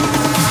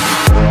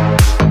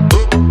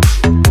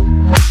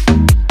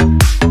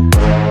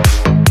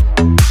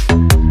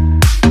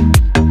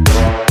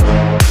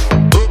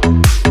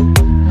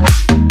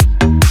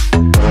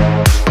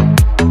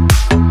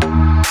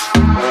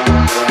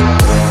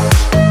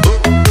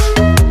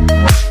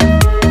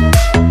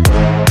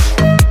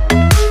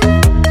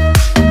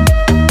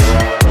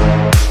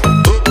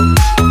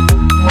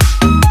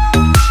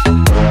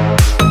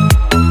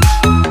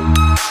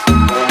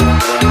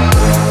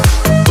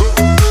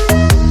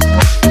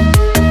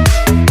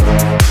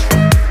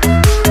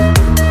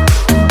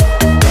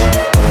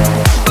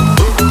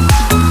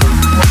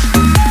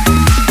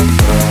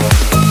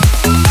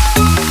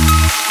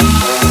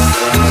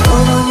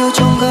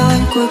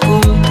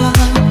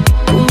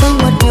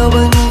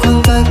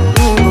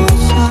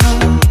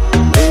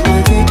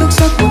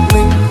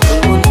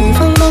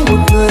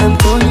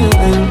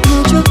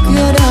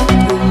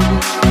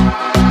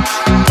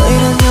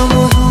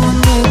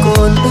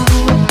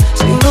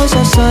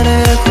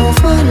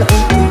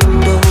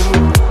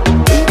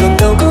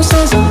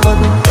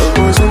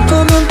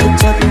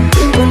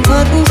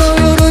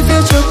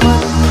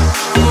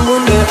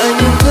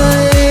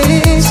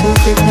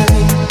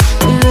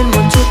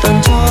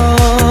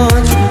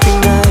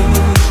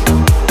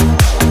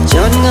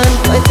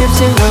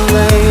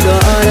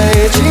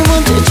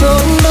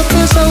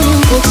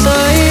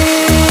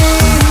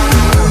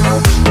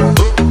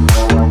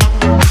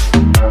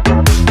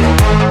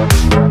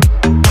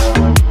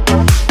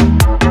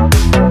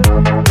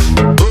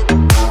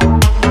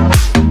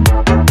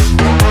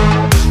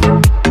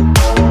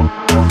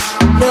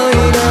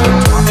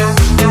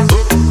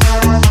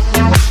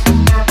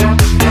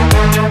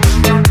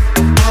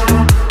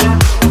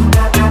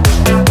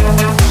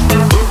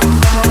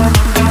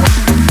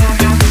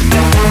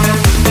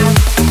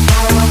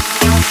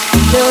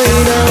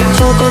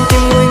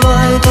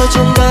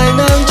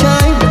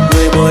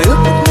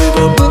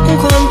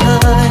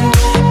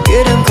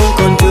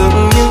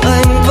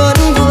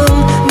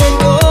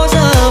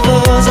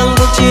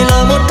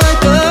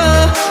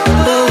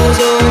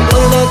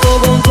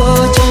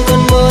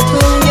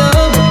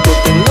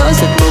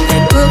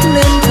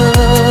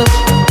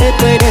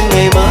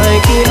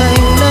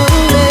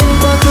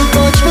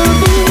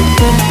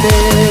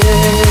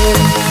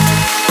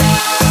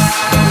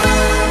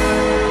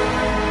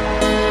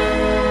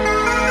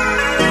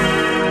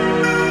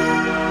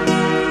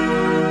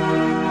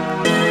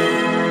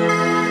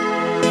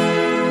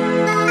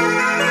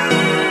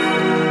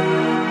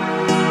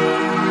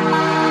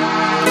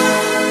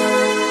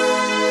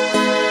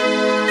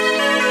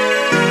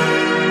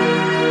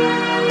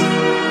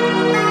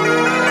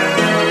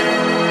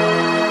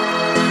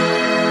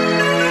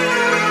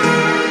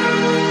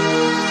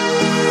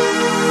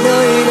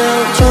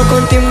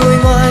 con tim nguôi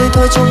ngoai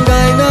thôi trong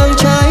gai ngang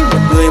trái. Một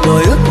người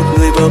bồi ước, một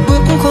người vừa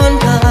bước khoan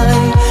thai.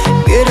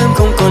 Biết em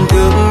không còn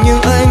thương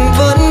nhưng anh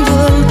vẫn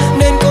vương,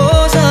 nên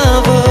cố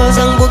giả vờ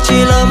rằng buộc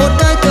chỉ là một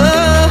cái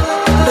cớ.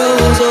 Đâu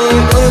rồi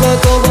đôi ba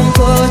câu bâng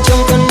quơ trong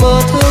cơn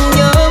mơ thương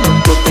nhớ. Một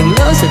cuộc tình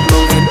lỡ giật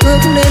mộng hẹn ước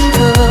nên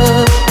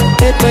thơ.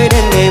 Hết mây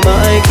đen ngày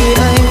mai khi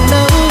anh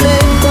nắng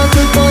lên, quá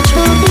khứ có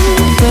chắc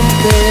vấn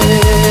đề.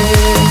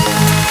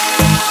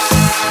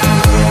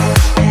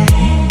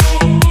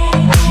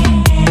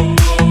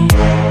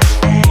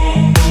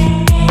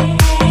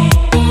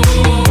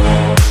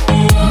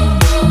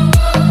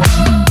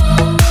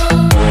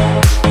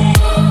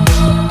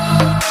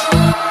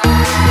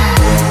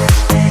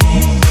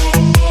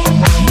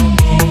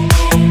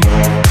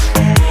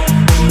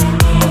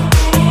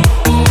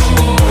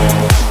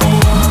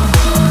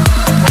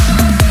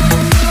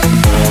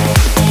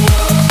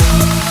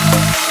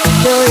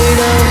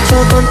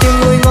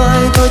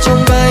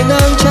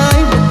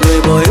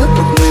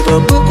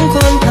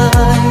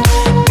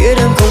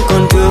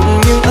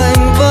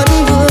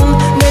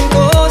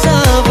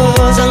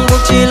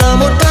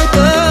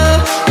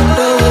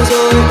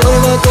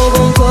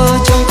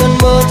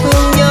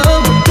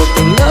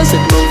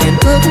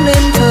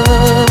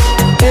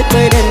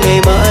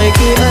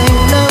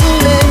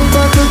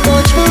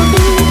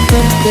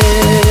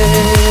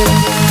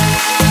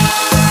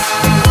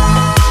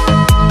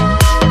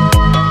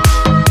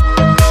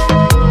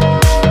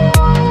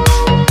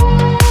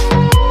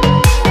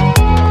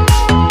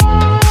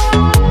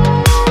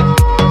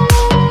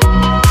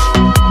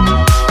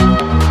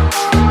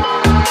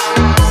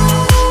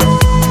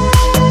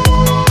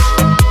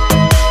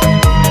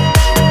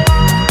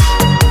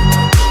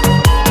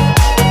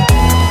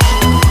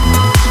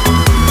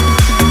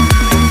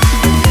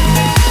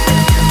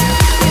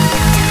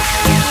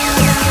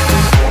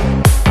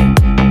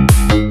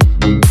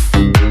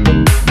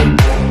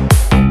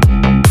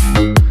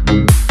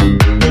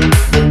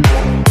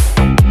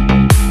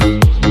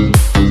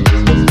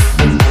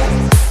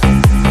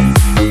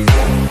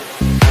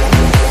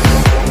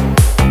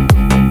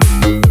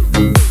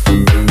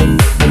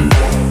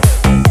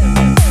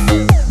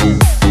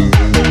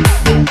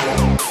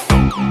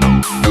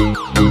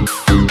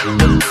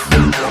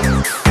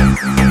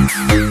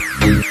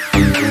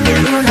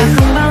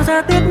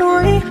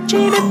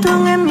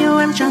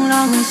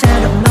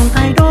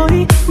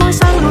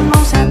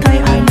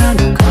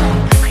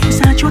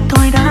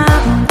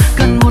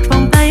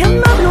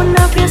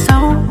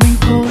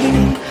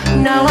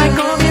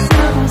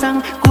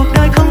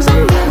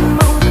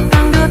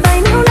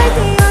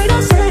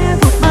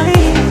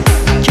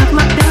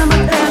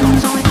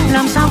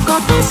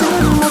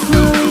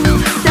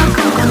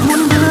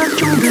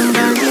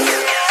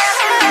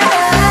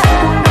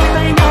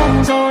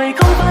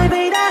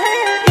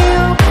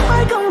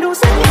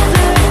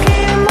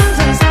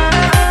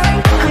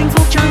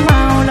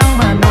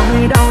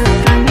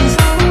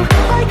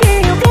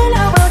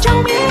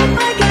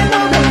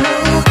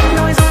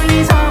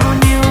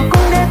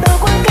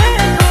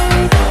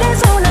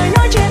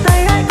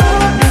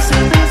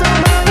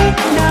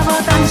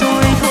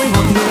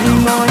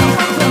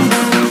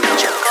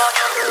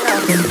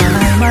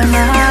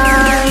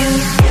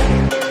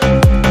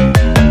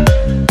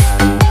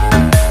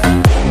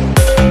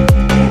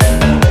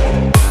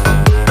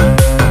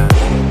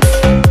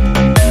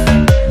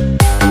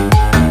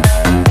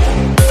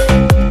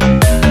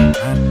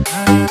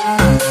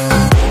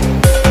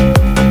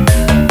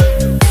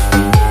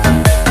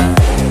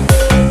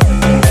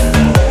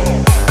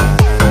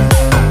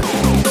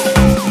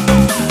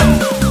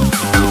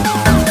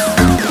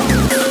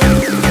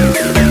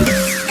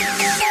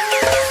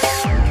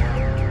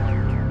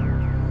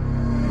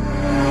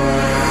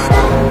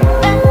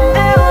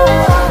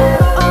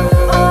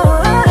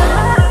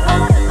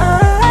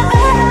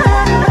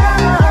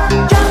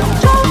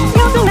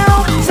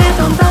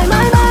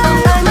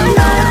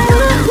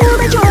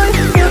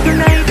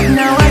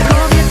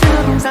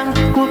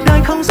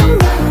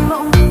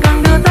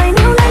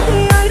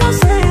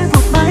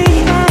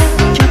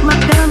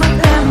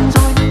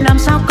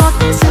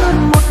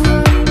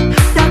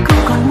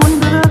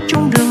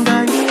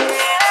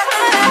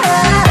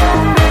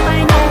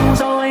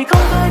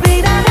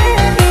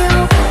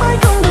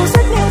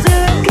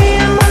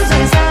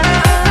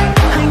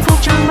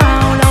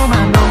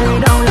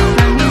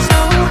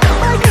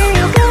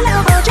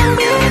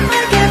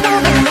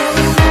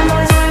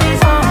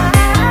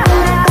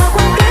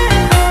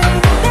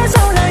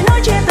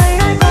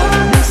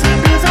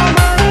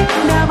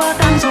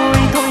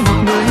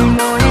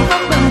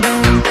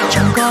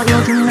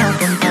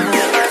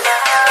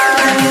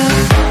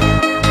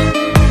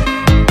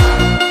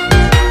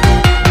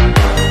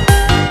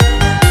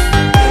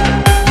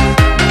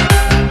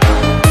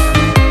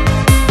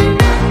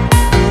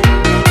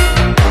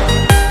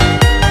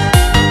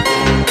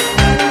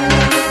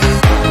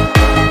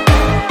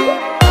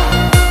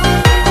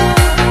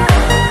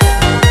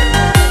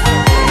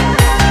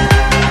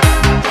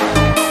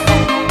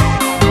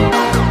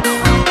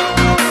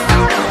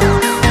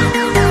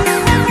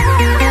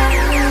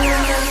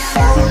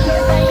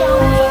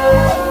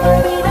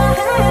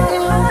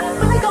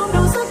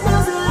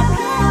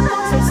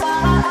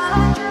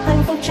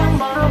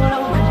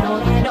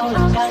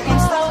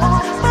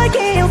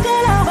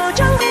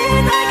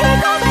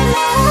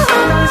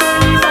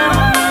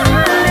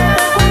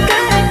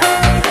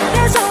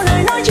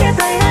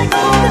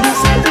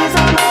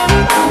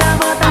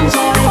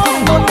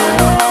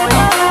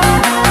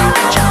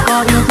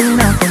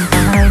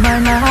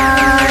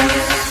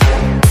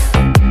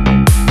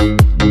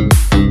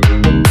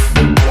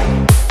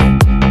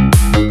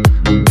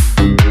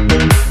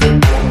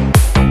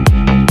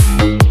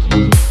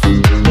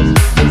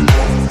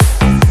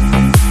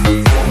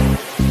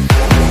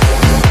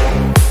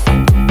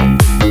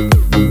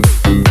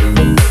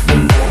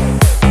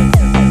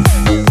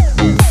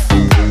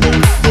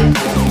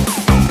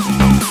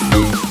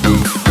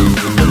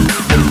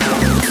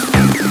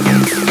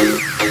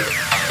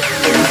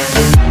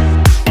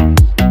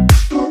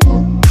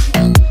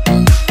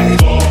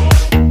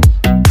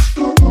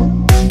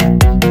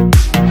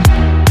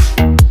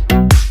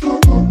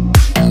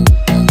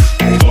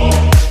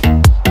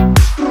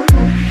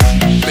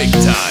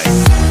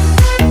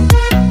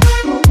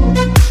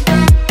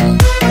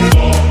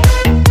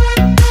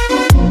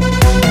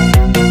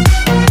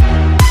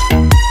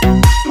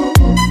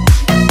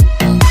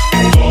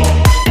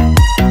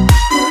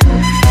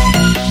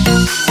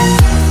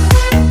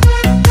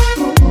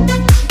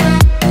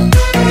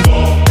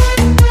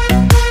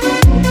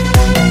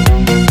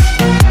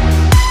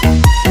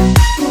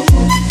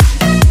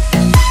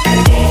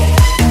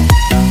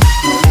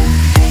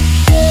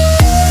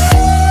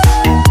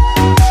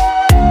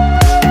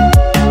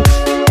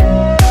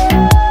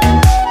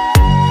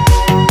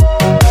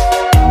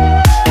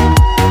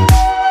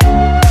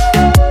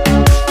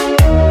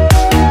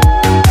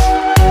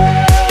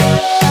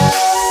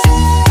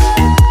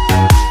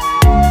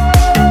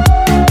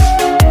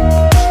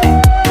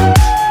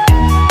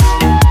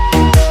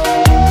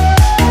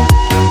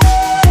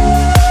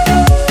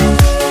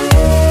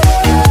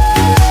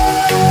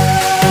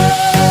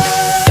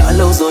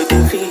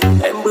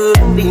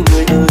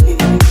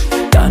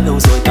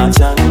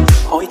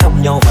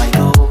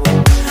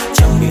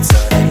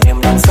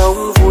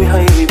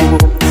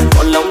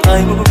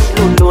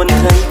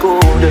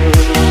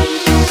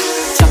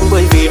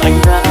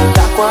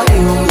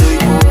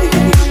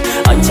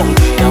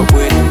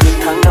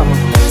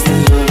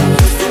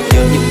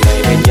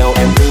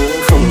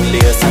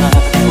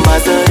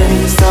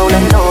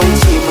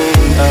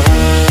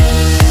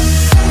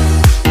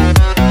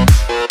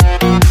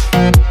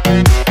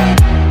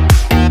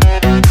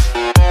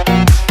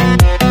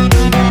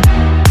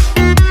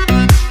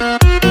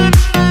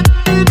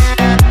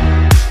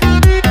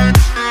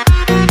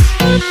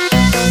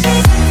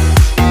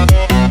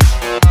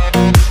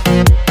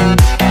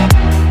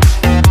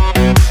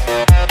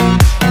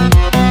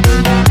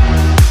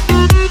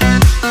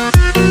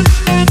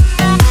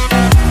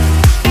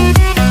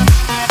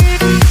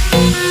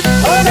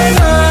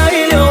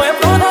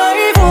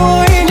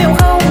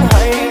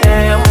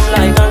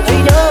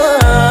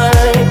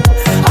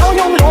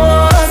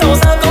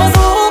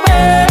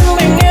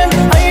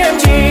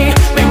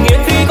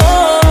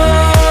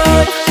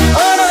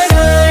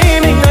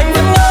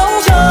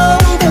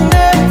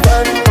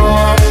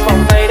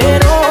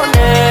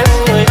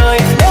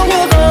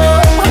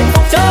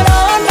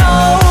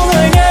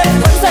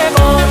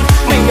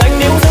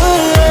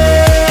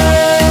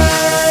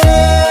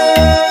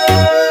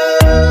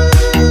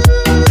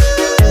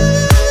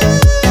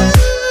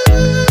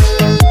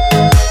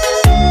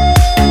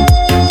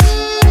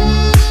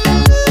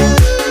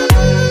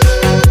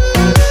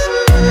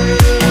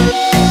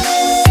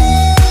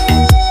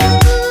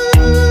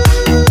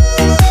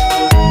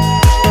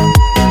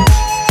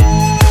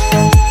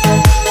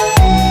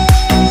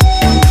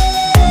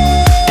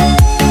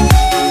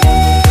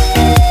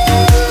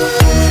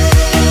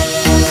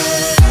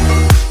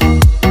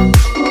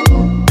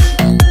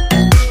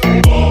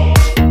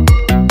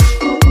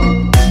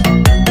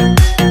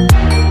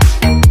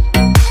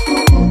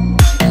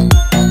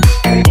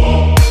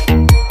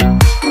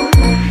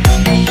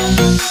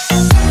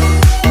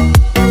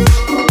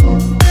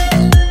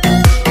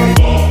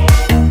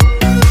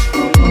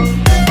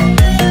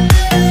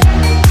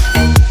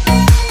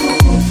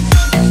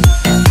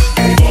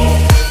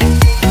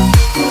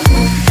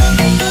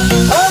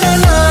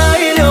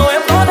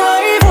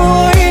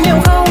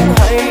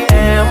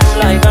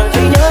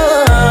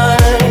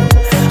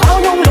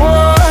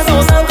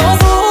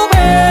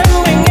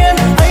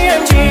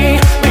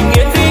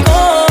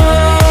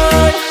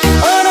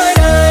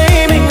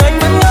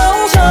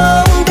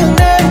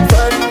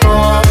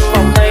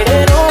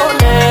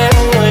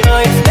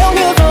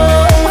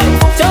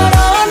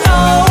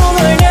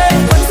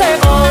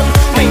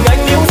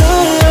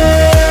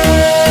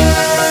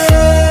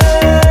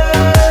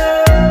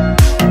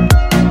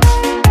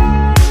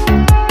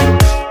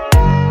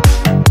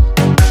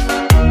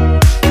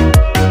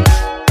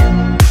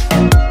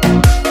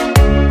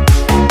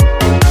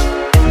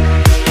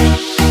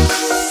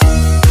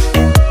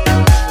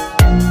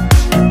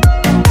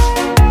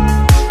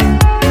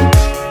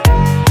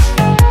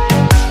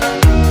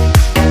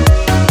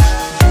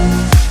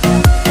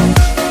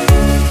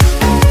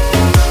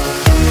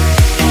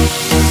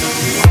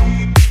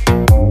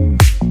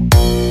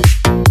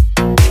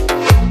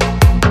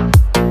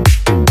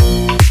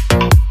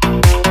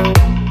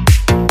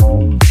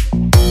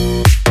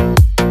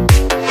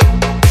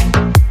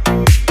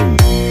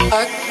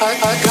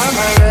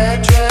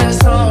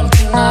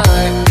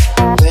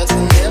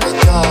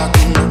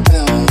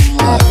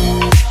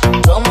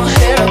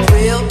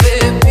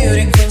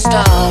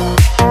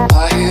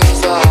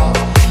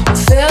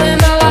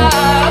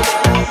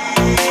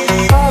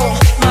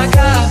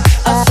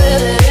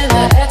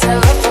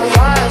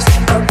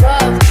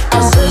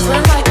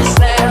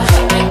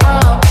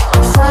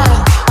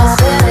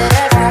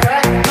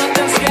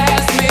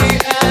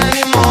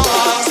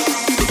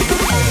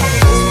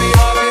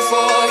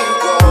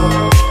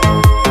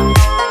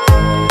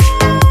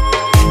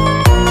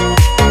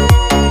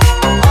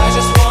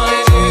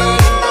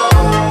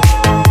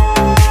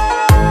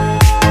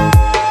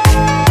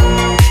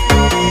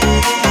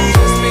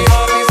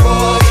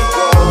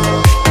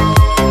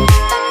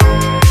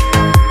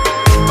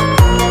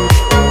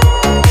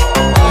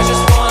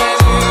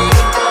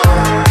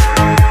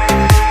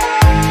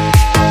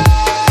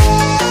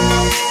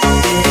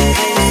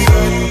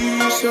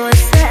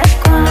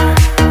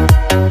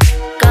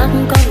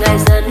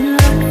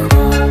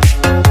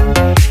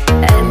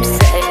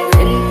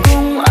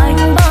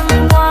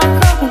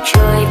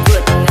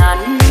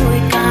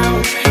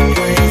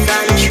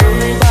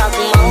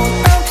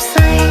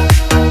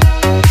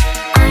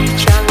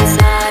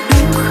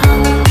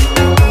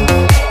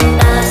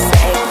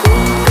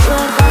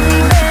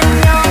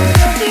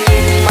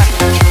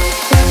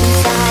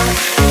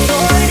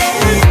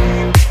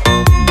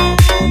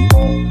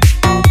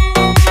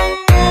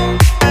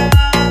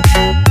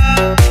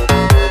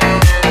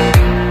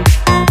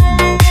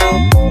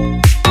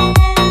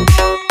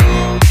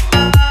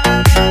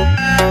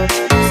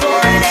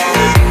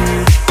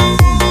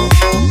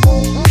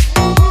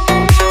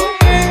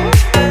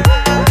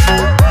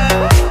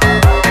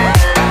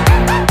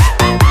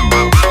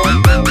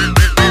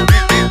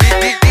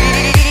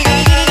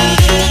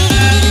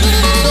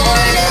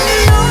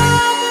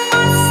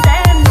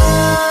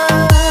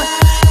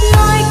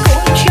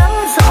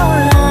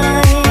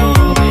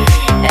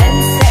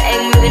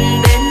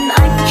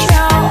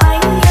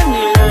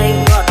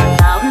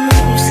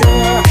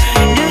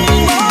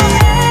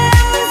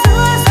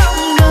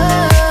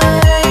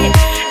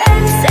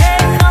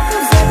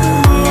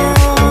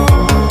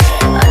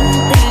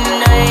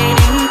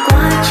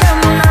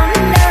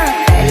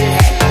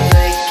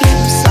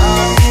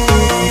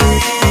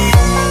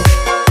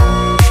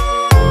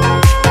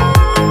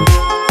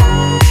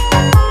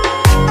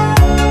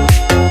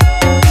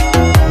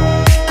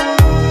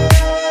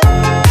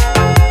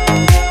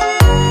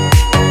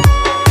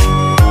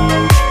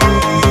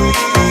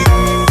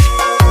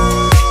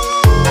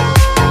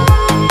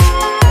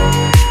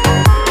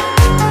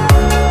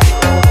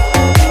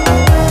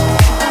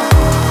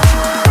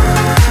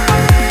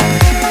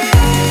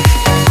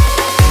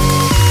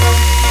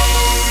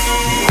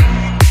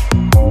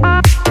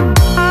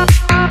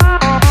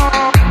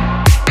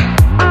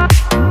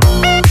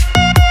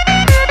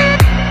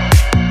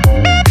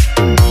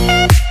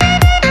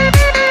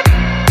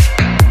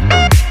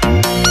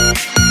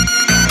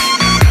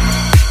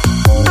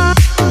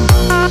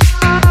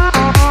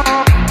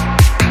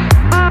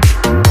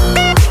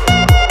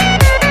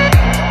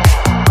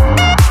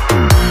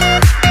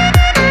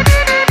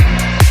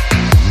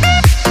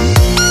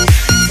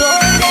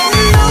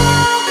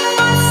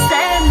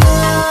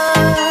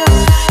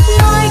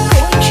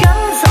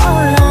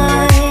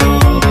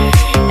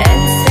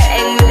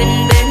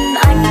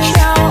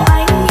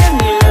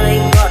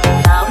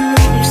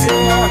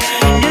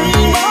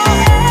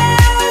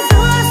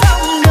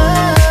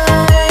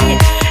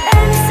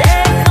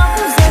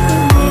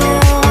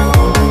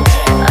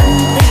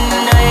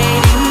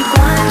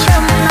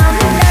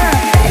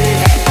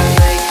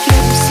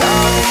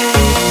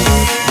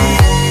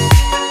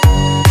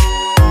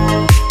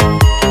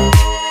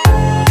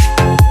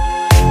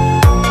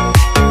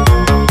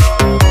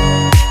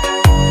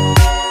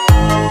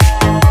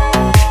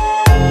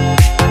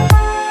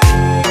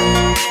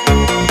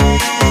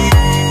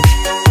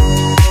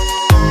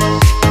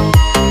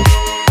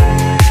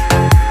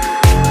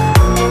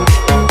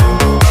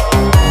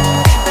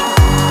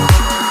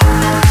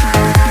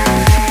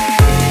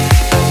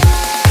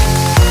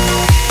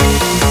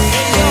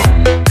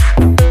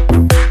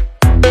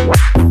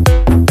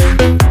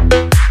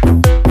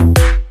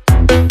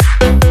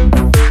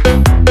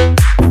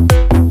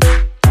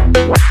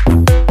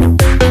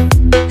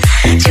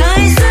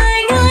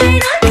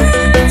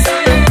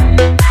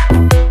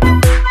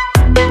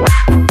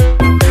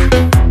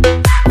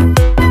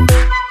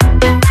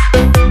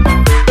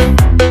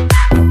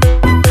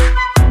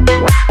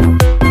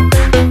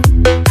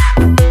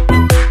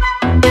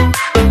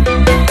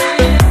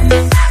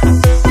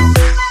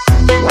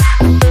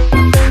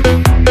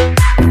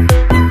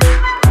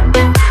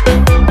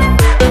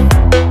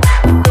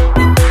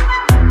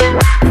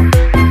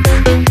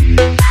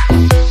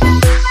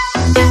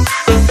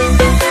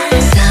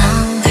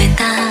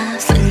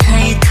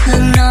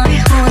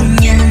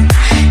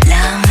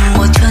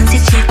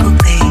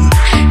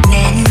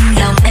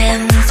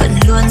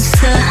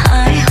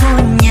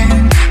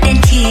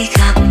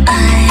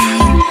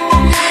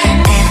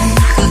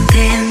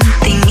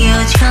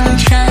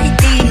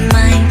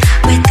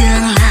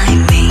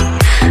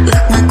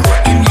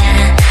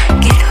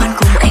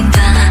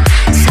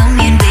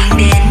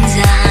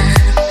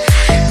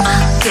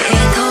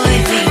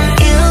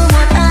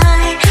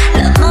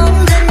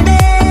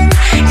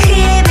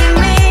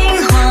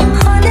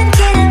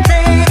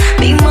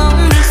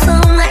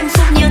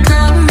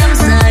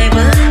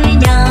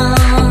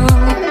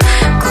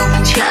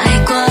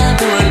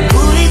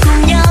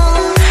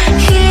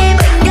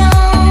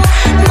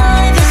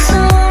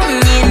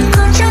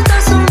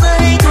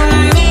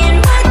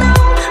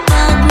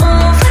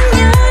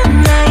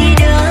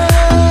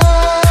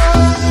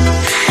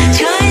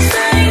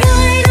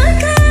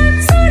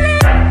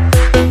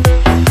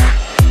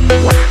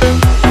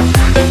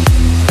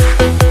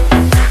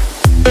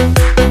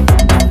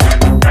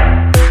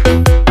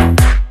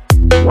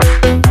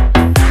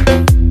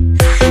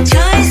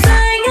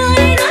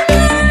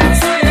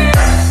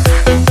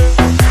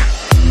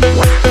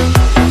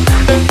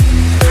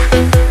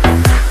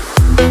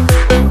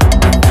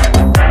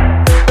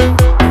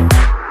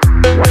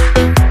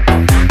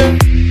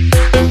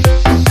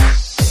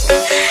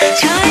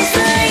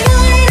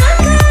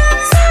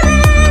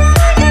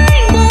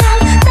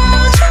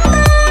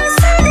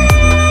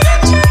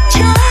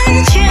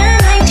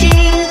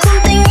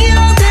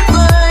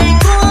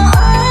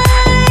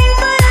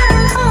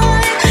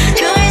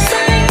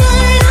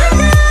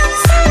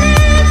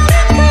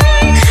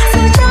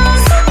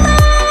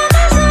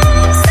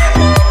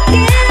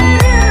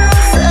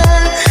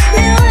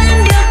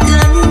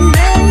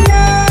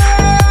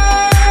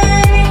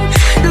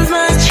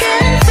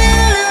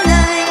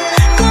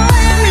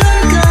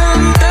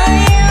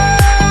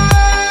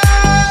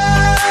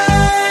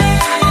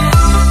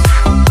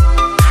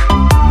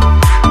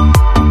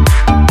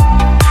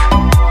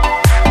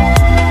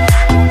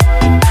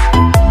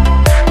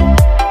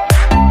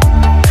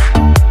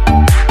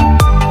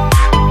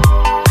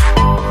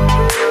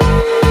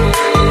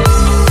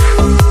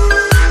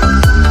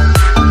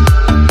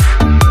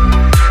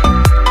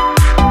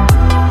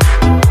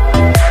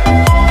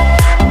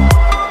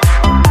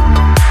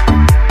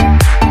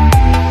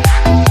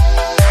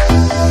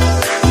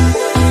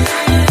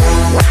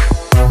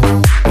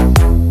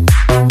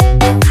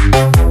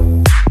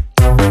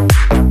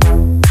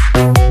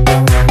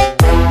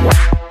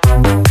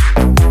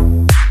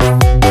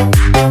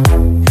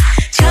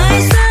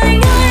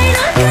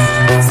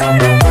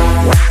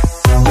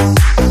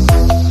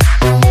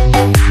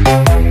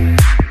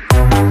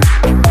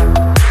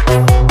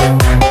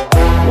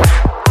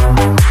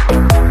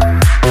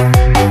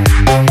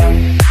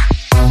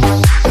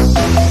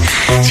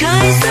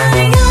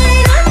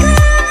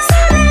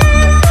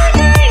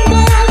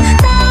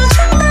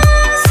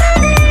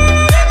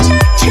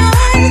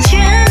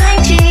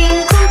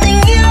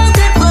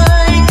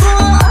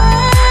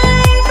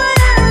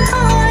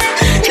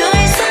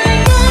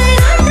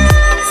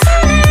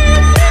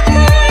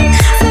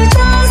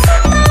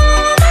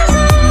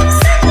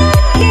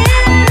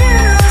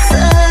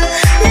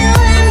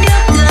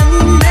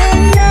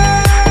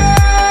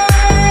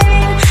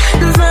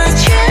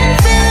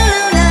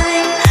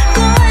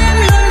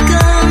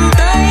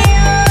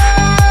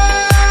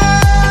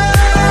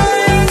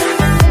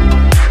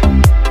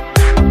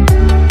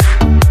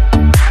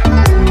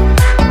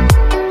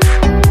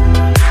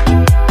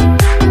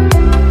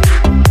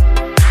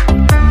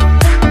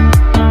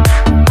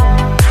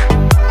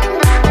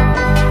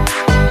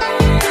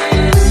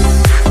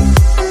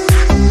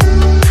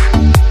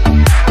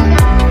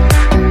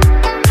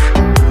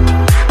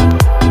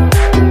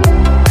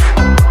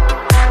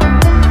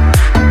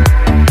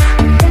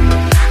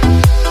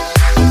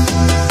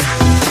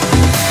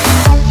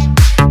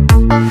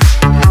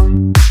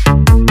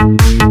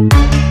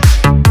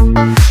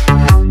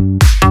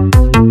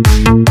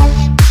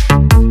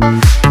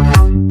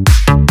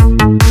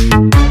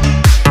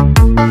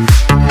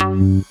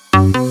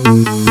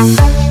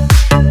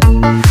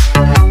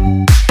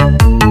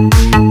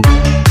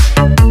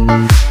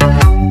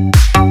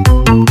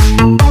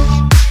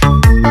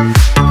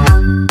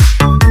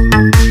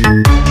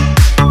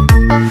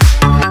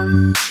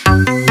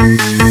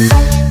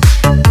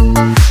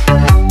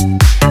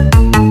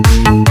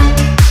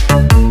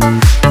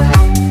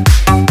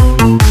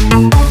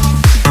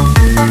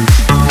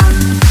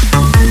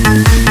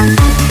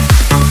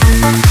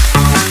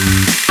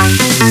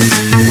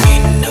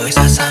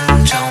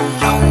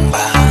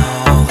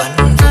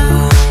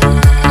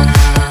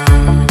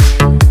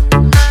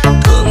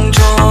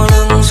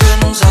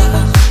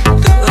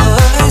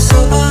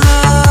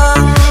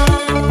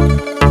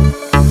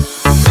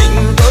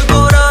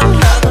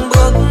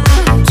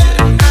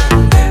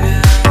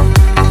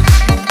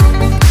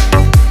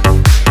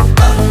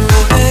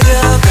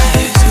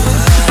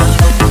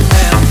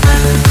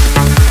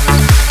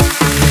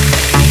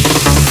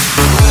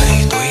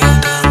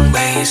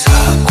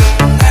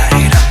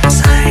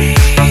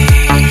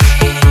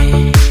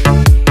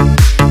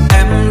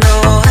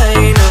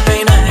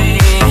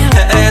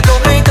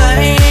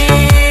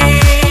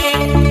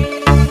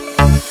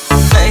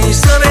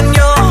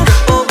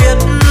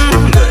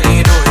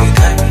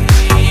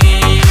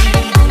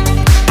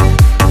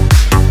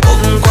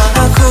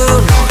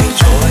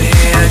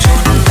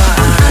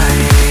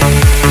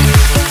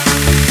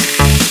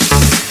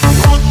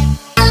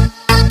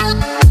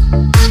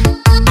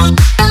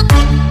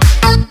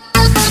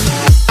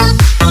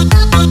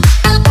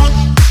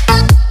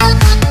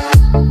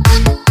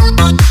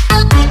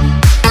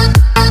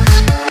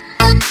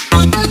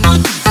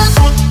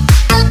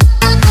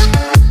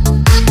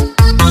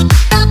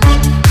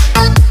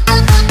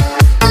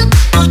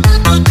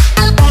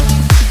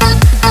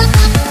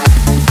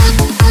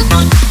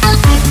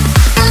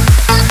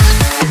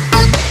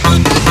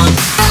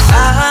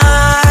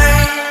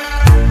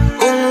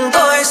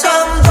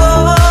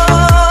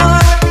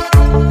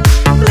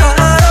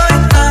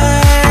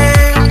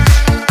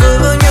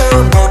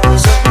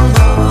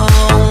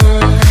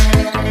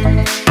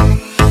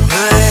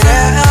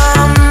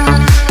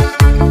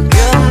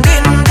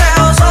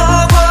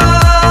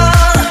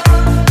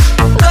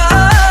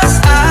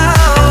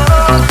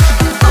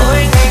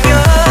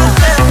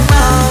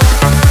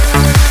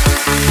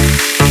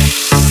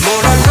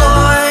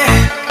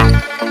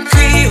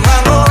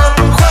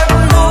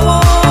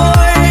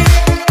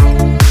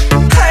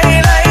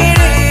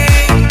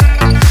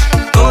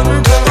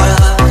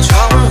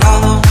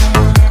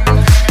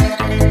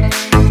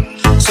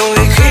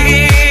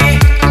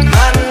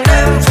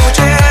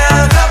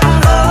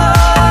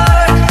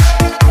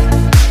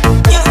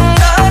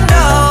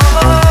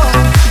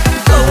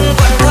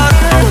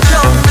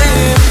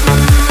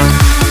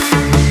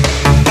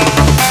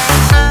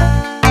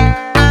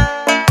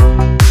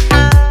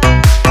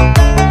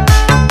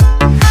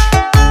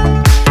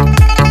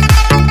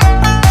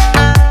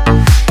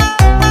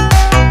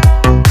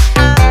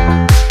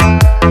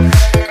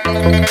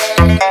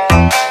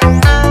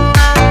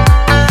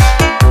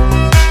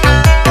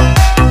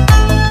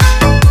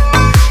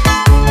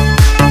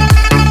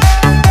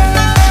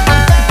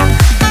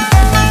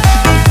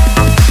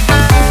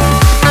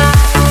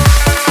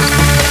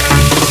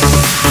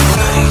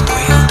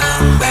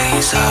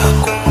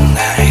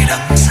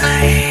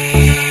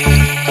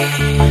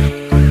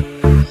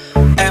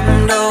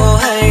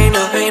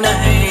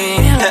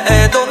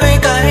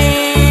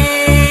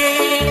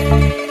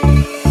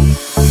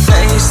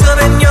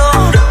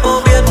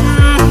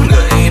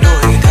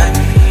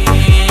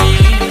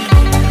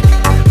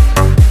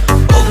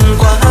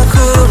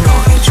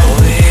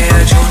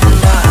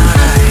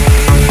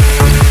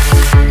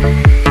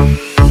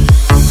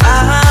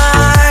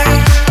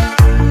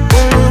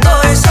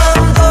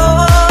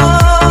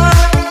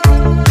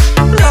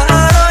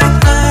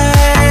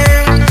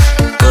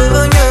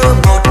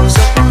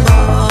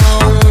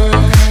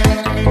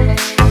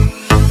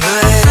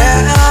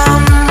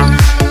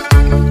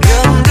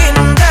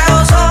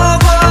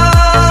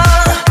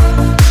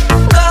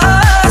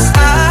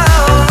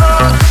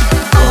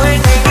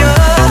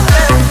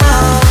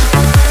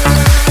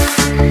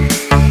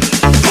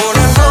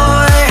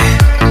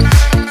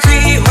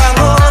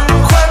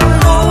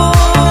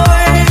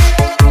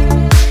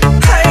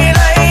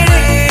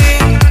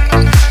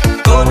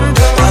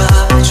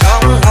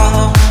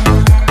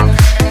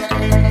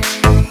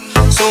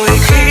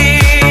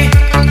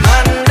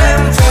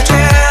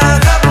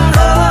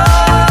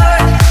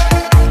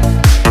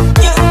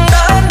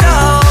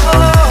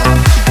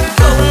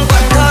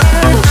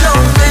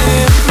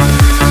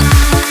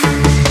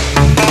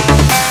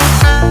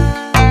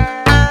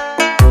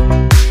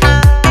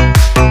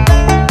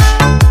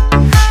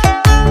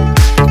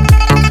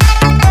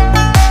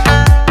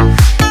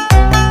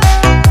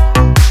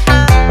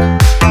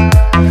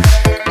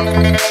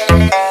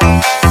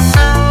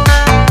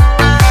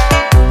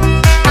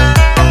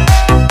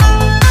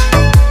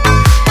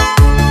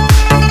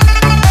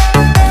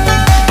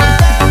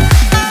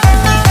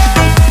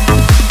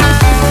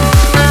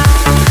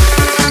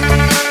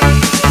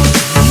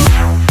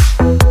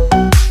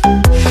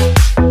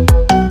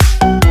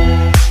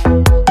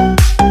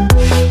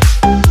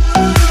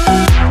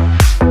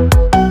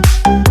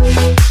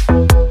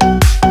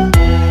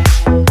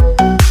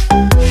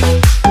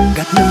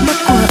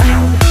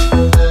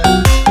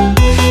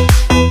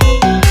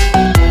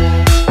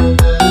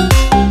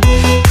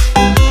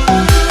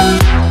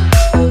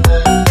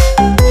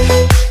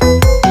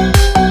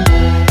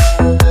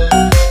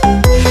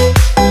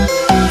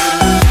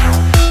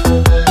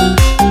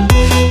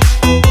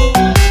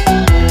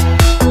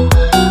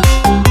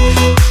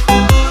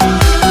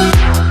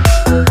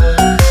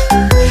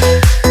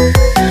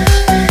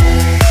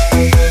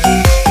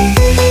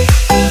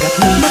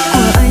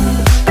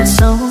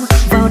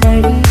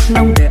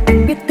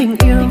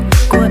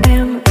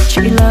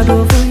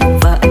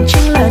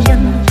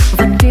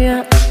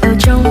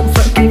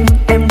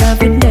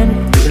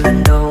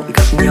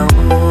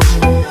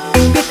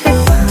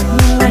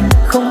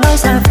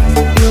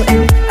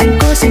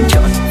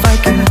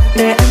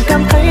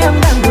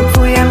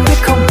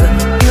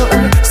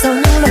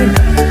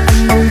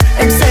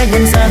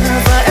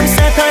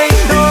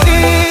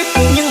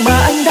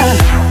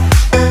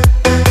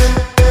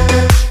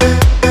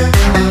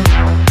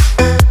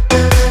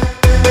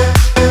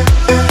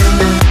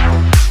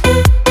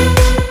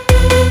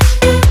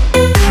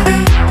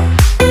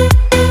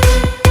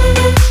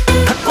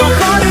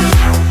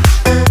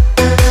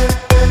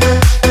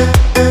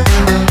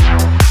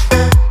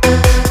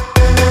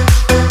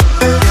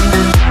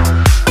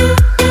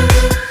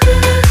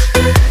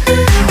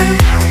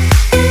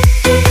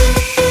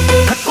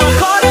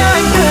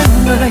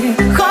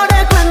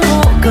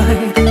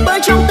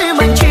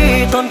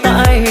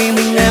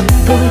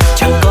 tôi,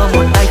 chẳng có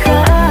một ai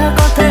khác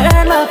có thể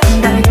lấp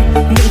đầy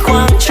những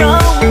khoảng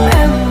trống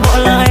em bỏ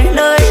lại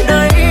nơi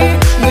đây.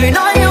 Người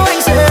nói yêu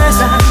anh dễ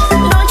dàng,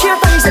 nói chia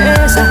tay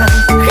dễ dàng,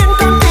 khiến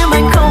con tim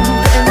anh không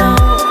thể nào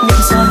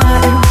nhận ra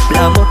em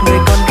là một người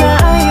con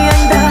gái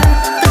anh đã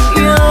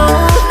từng yêu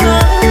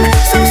thương.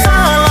 Sâu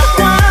xa là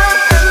quá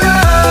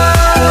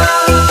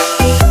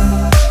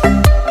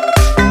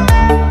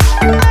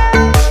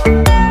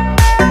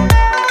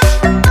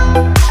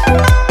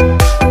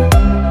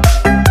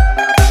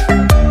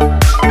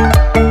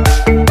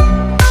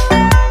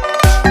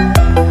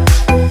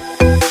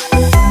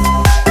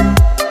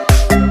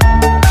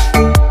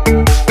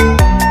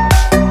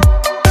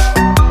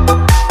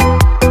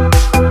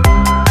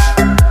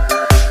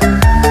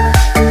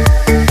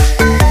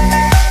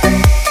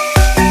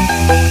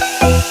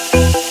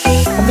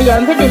Bây giờ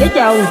em phải đi lấy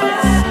chồng.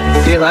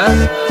 Điên hả?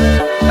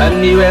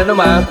 Anh yêu em đó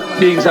mà,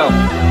 điên sao?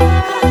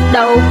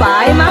 Đâu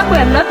phải, má của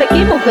em nói phải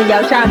kiếm một người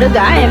giàu sang để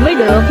gả em mới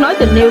được. Nói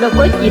tình yêu đâu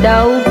có ích gì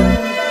đâu.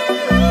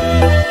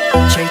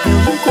 chạy theo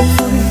những cuộc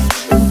vui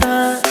chúng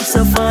ta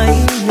giờ phải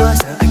nhòa,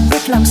 giờ anh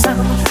biết làm sao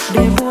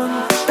để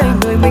buông tay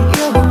người mình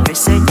yêu. Ngày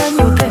sẽ nhớ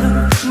nhiều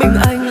thêm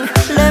mình anh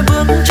lê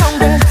bước trong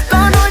đêm, có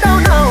nỗi đau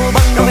nào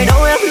bằng nỗi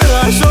đau em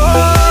lừa dối.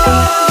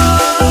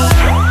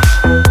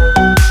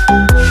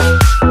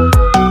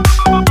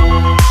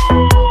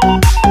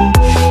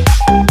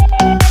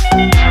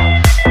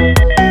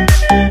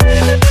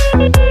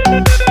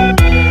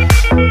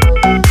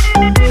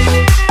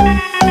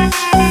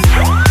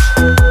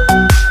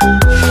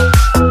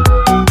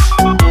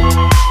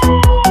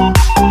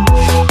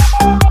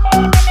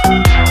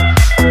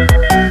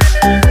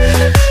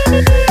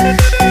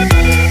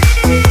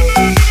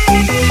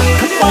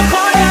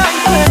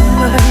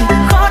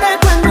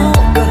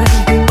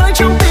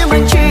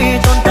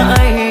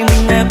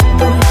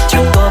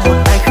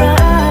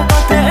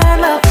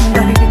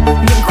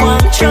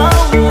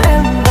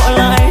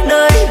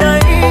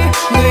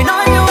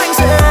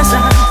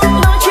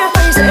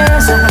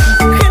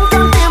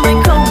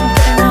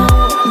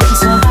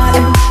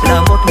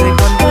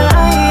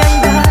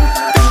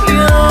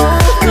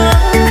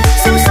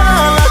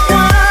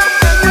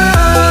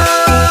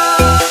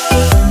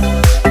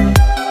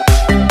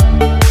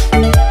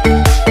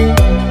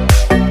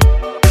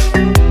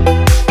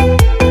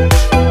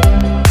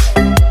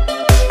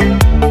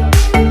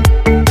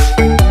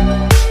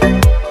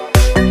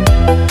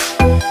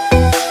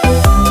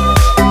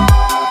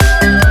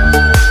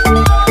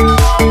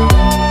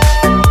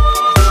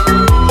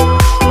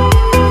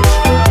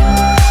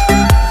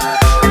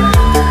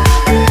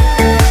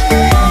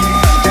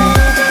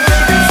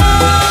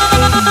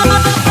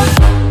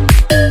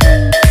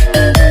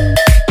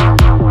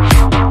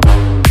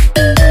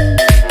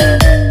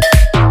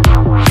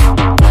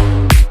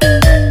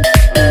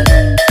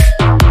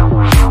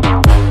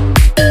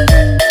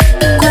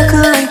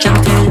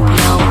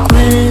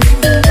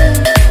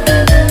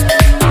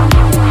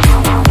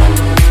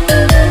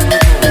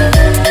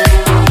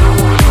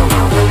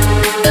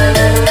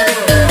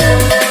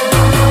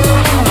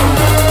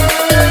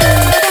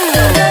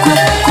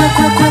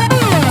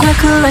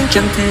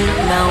 Chẳng thể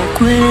nào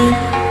quên,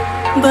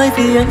 bởi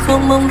vì anh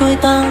không mong đôi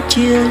ta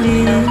chia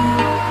ly.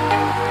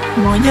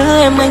 Ngồi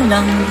nhớ em anh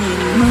lặng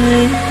nhìn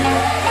mây,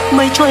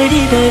 mây trôi đi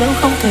về đâu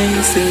không thể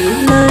giữ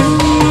lấy.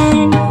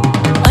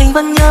 Anh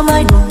vẫn nhớ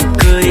mãi nụ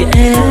cười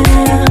em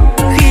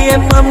khi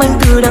em ôm anh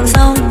từ đằng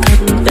sau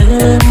thật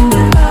êm.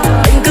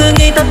 Anh cứ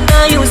nghĩ tất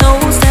cả yêu dấu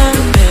sẽ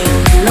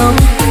bền lâu,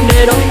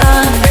 để đôi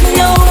ta bên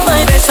nhau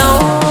mãi về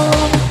sau.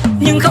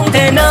 Nhưng không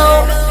thể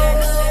nào,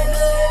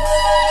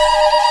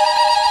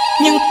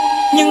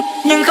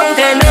 nhưng không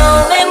thể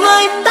nào em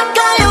ơi, tất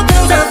cả yêu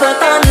thương giờ vỡ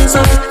tan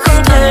rồi.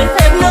 Không thể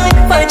em ơi,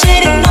 phải chỉ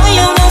định nói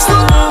yêu nhau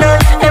suốt đời.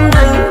 Em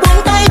đành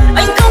buông tay,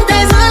 anh không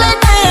thể giữ lấy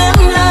tay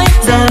em lại.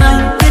 Giờ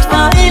anh biết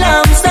phải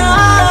làm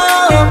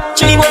sao,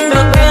 chỉ muốn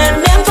được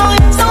bên em thôi.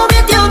 Dẫu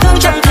biết yêu thương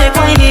chẳng thể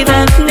quay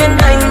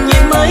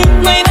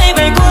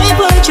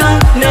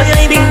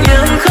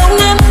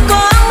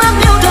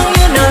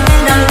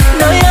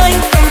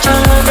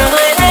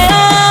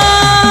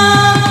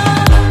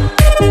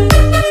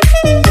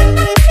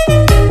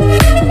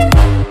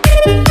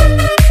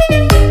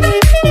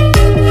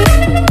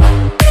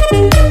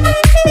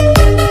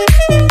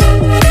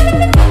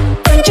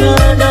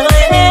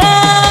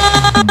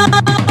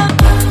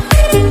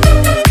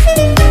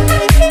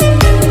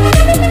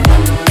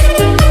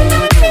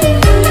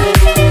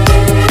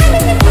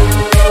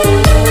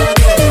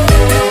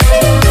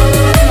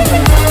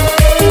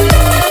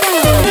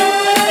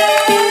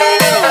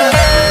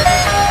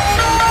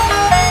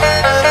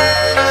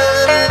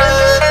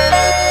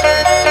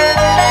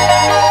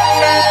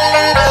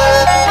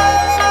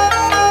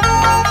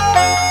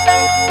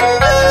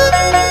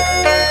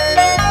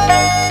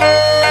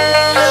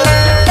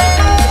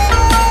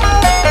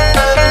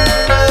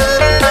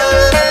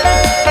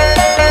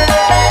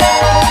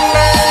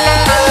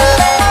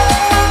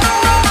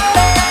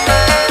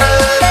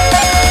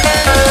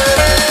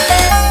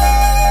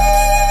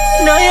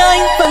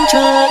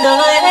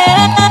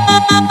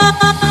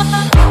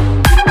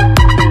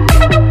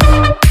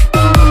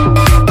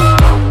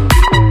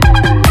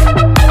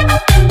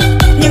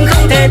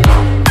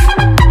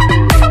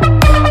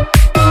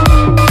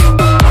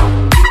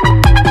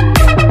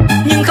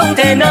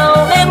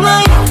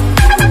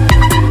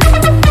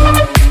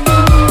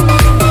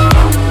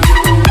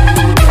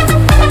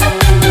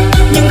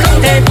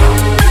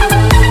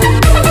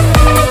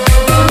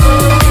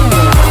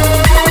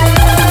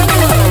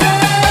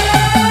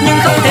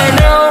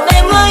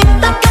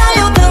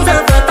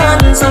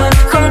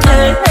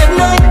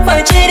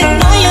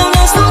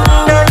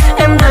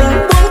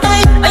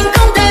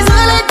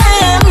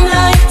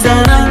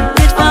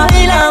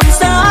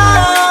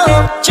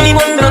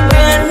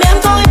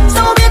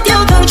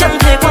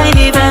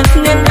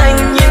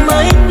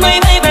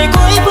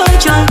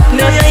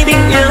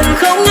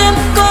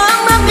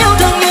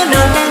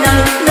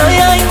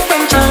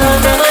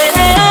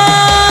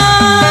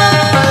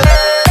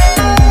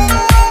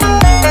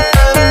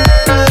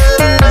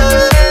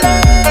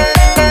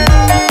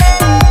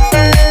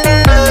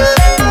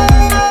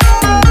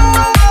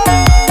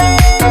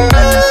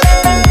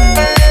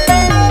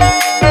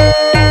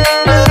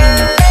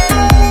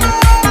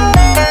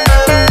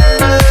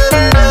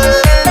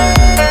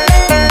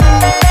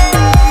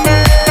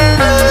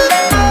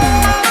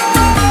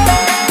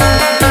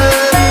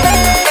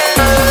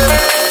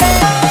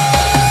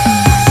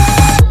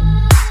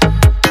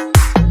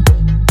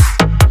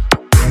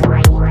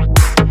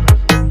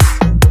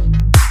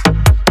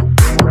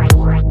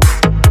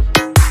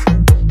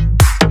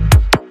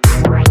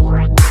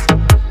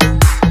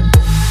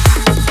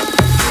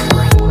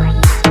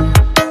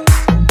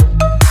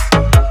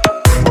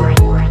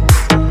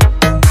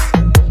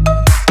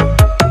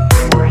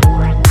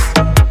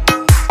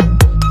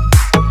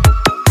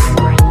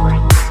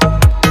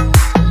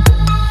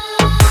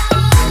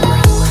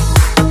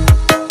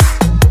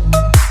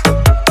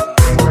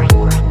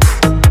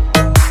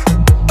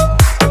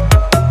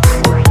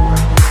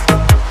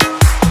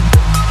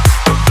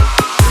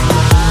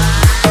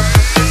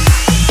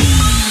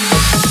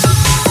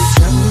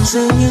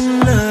dư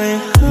những lời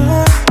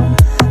hứa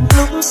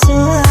lúc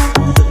xưa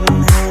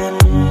từng hẹn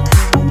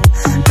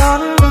thề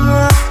đón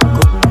đưa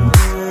cùng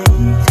người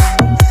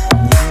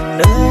về những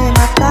nơi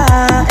mà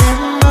ta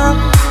em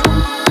ngắm.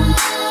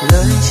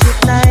 Lời chia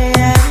tay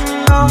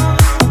em nói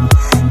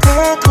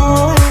thế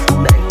thôi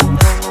đành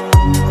hồng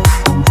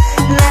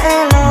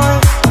lẽ loi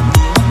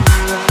nhìn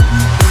người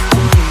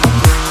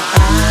cùng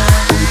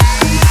ai.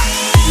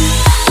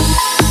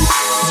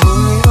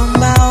 Rồi ôm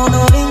bao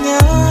nỗi nhớ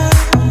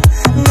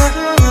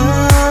ngẩn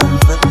ngơ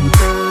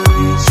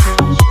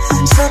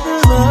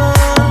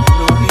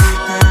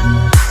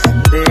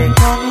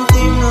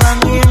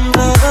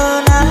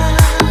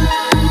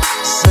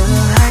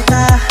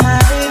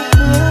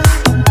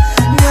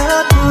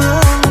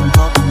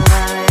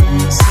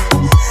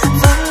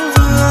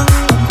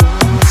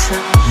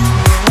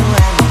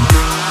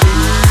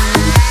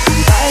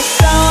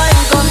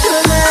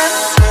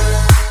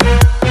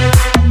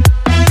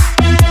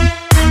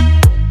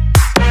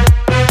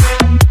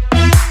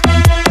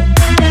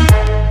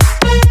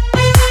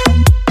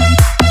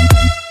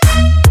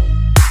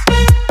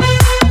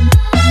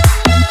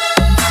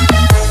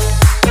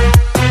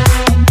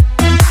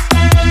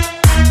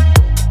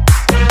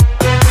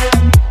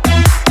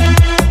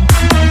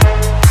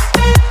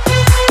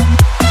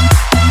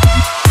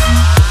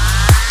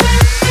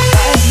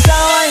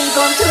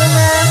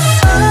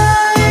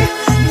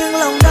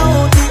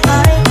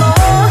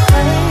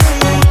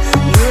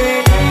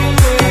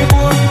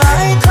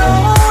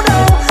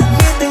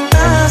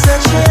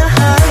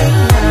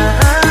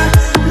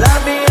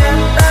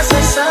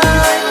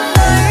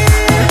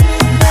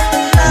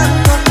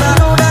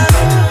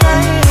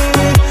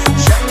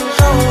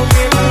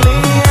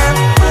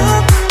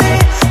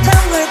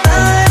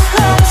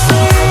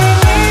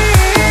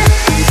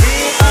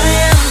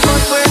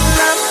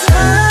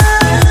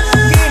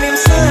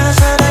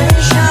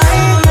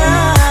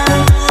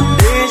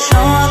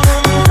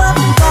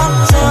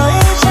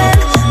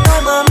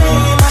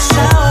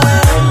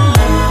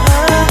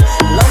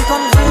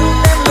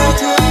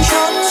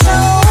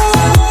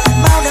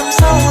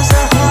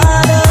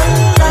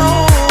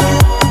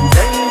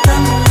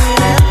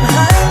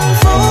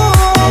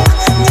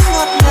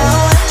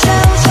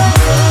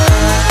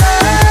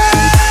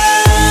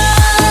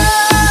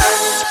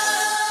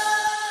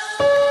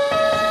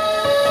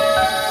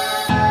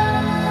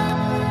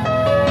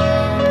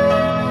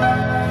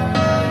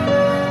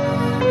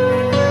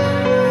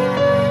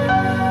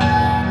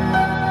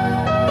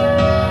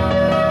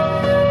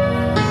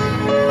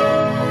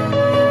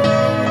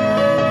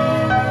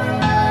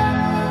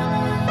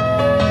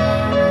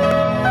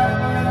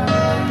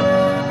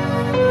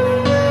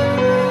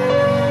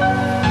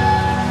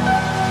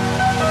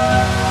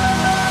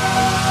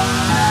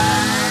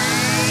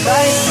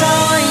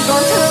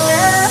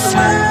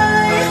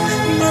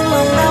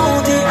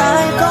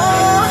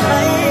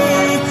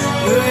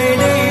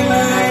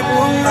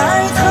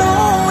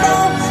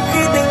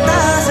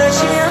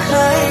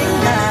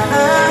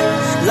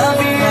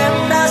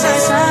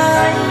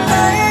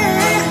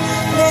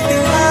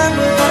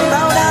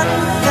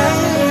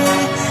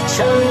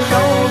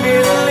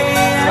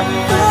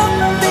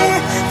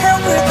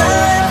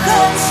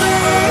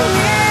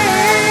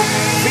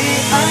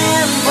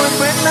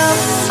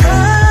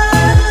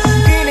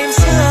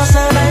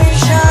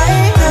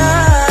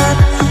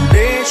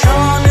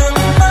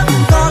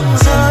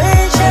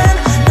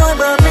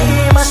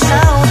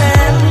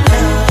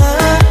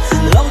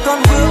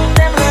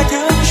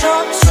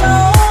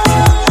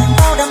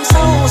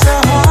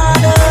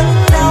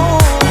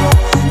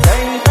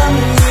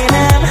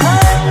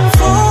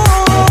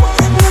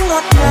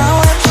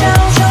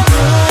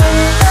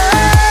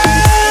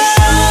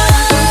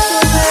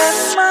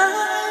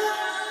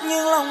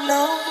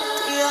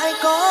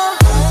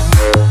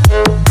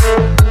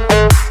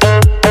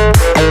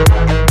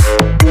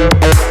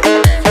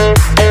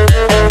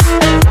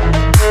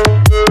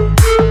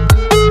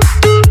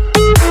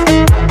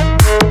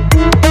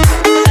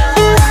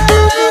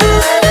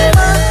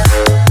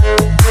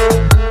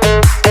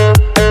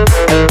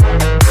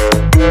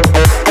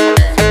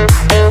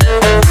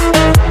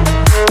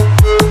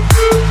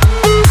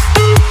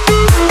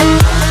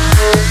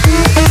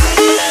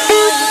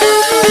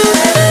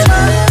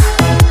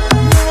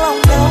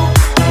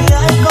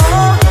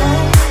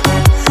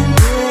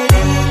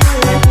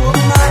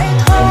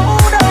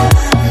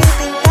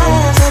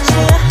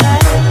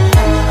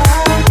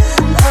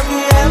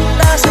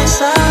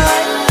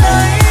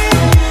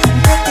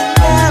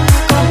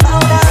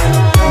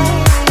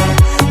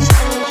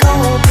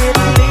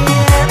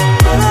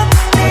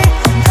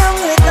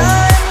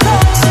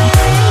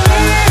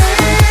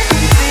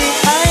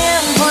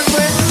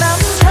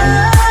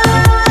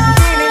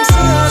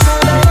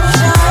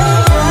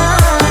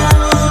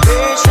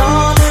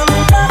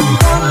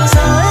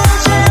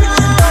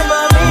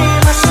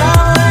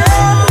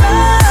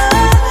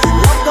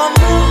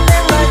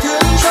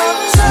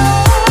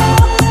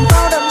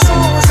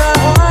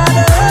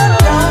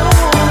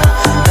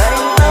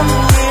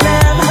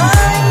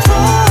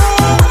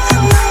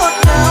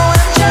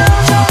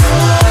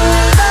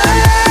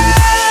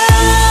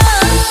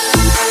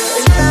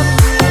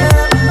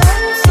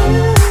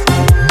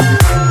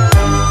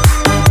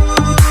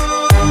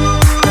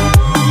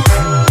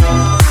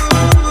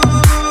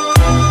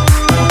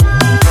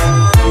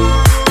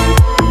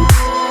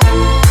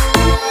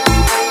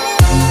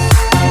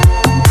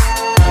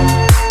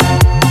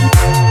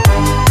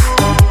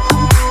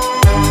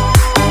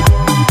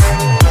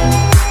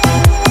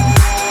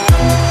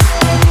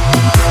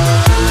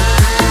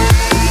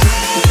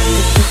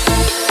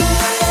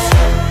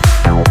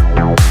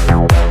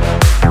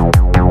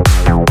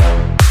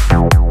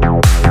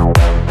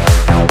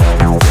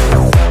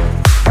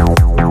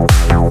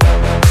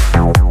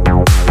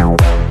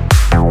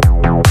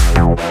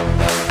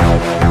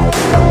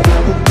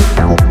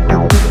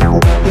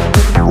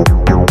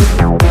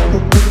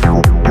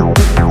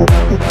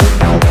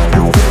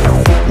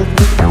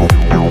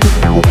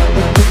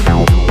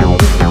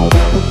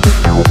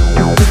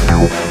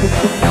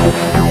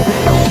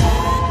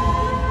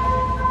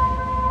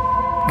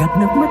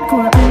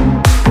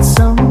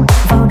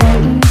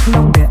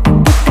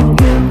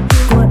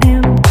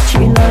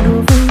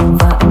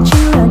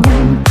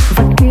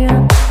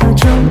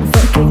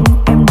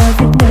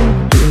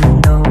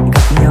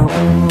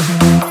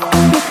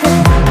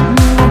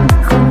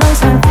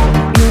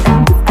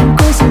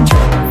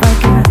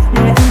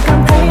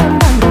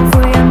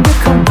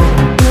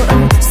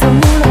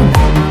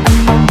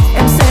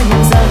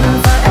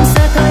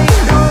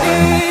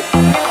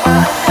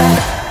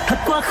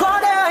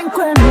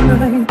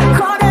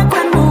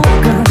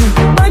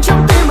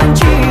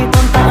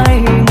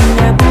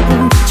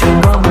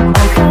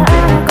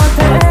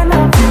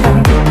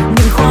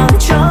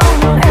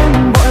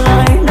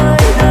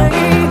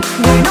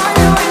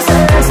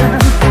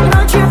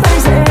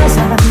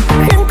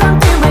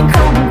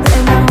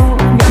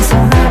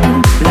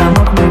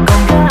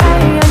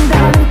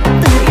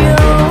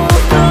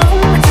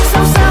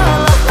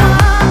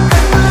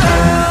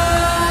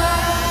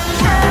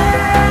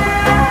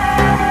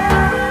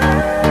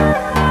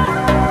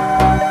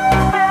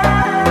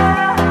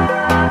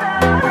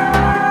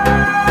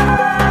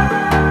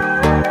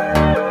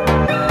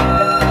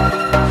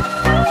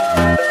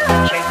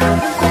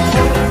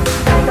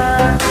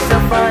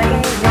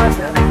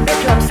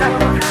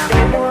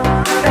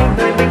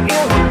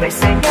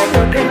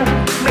thêm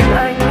mình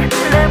anh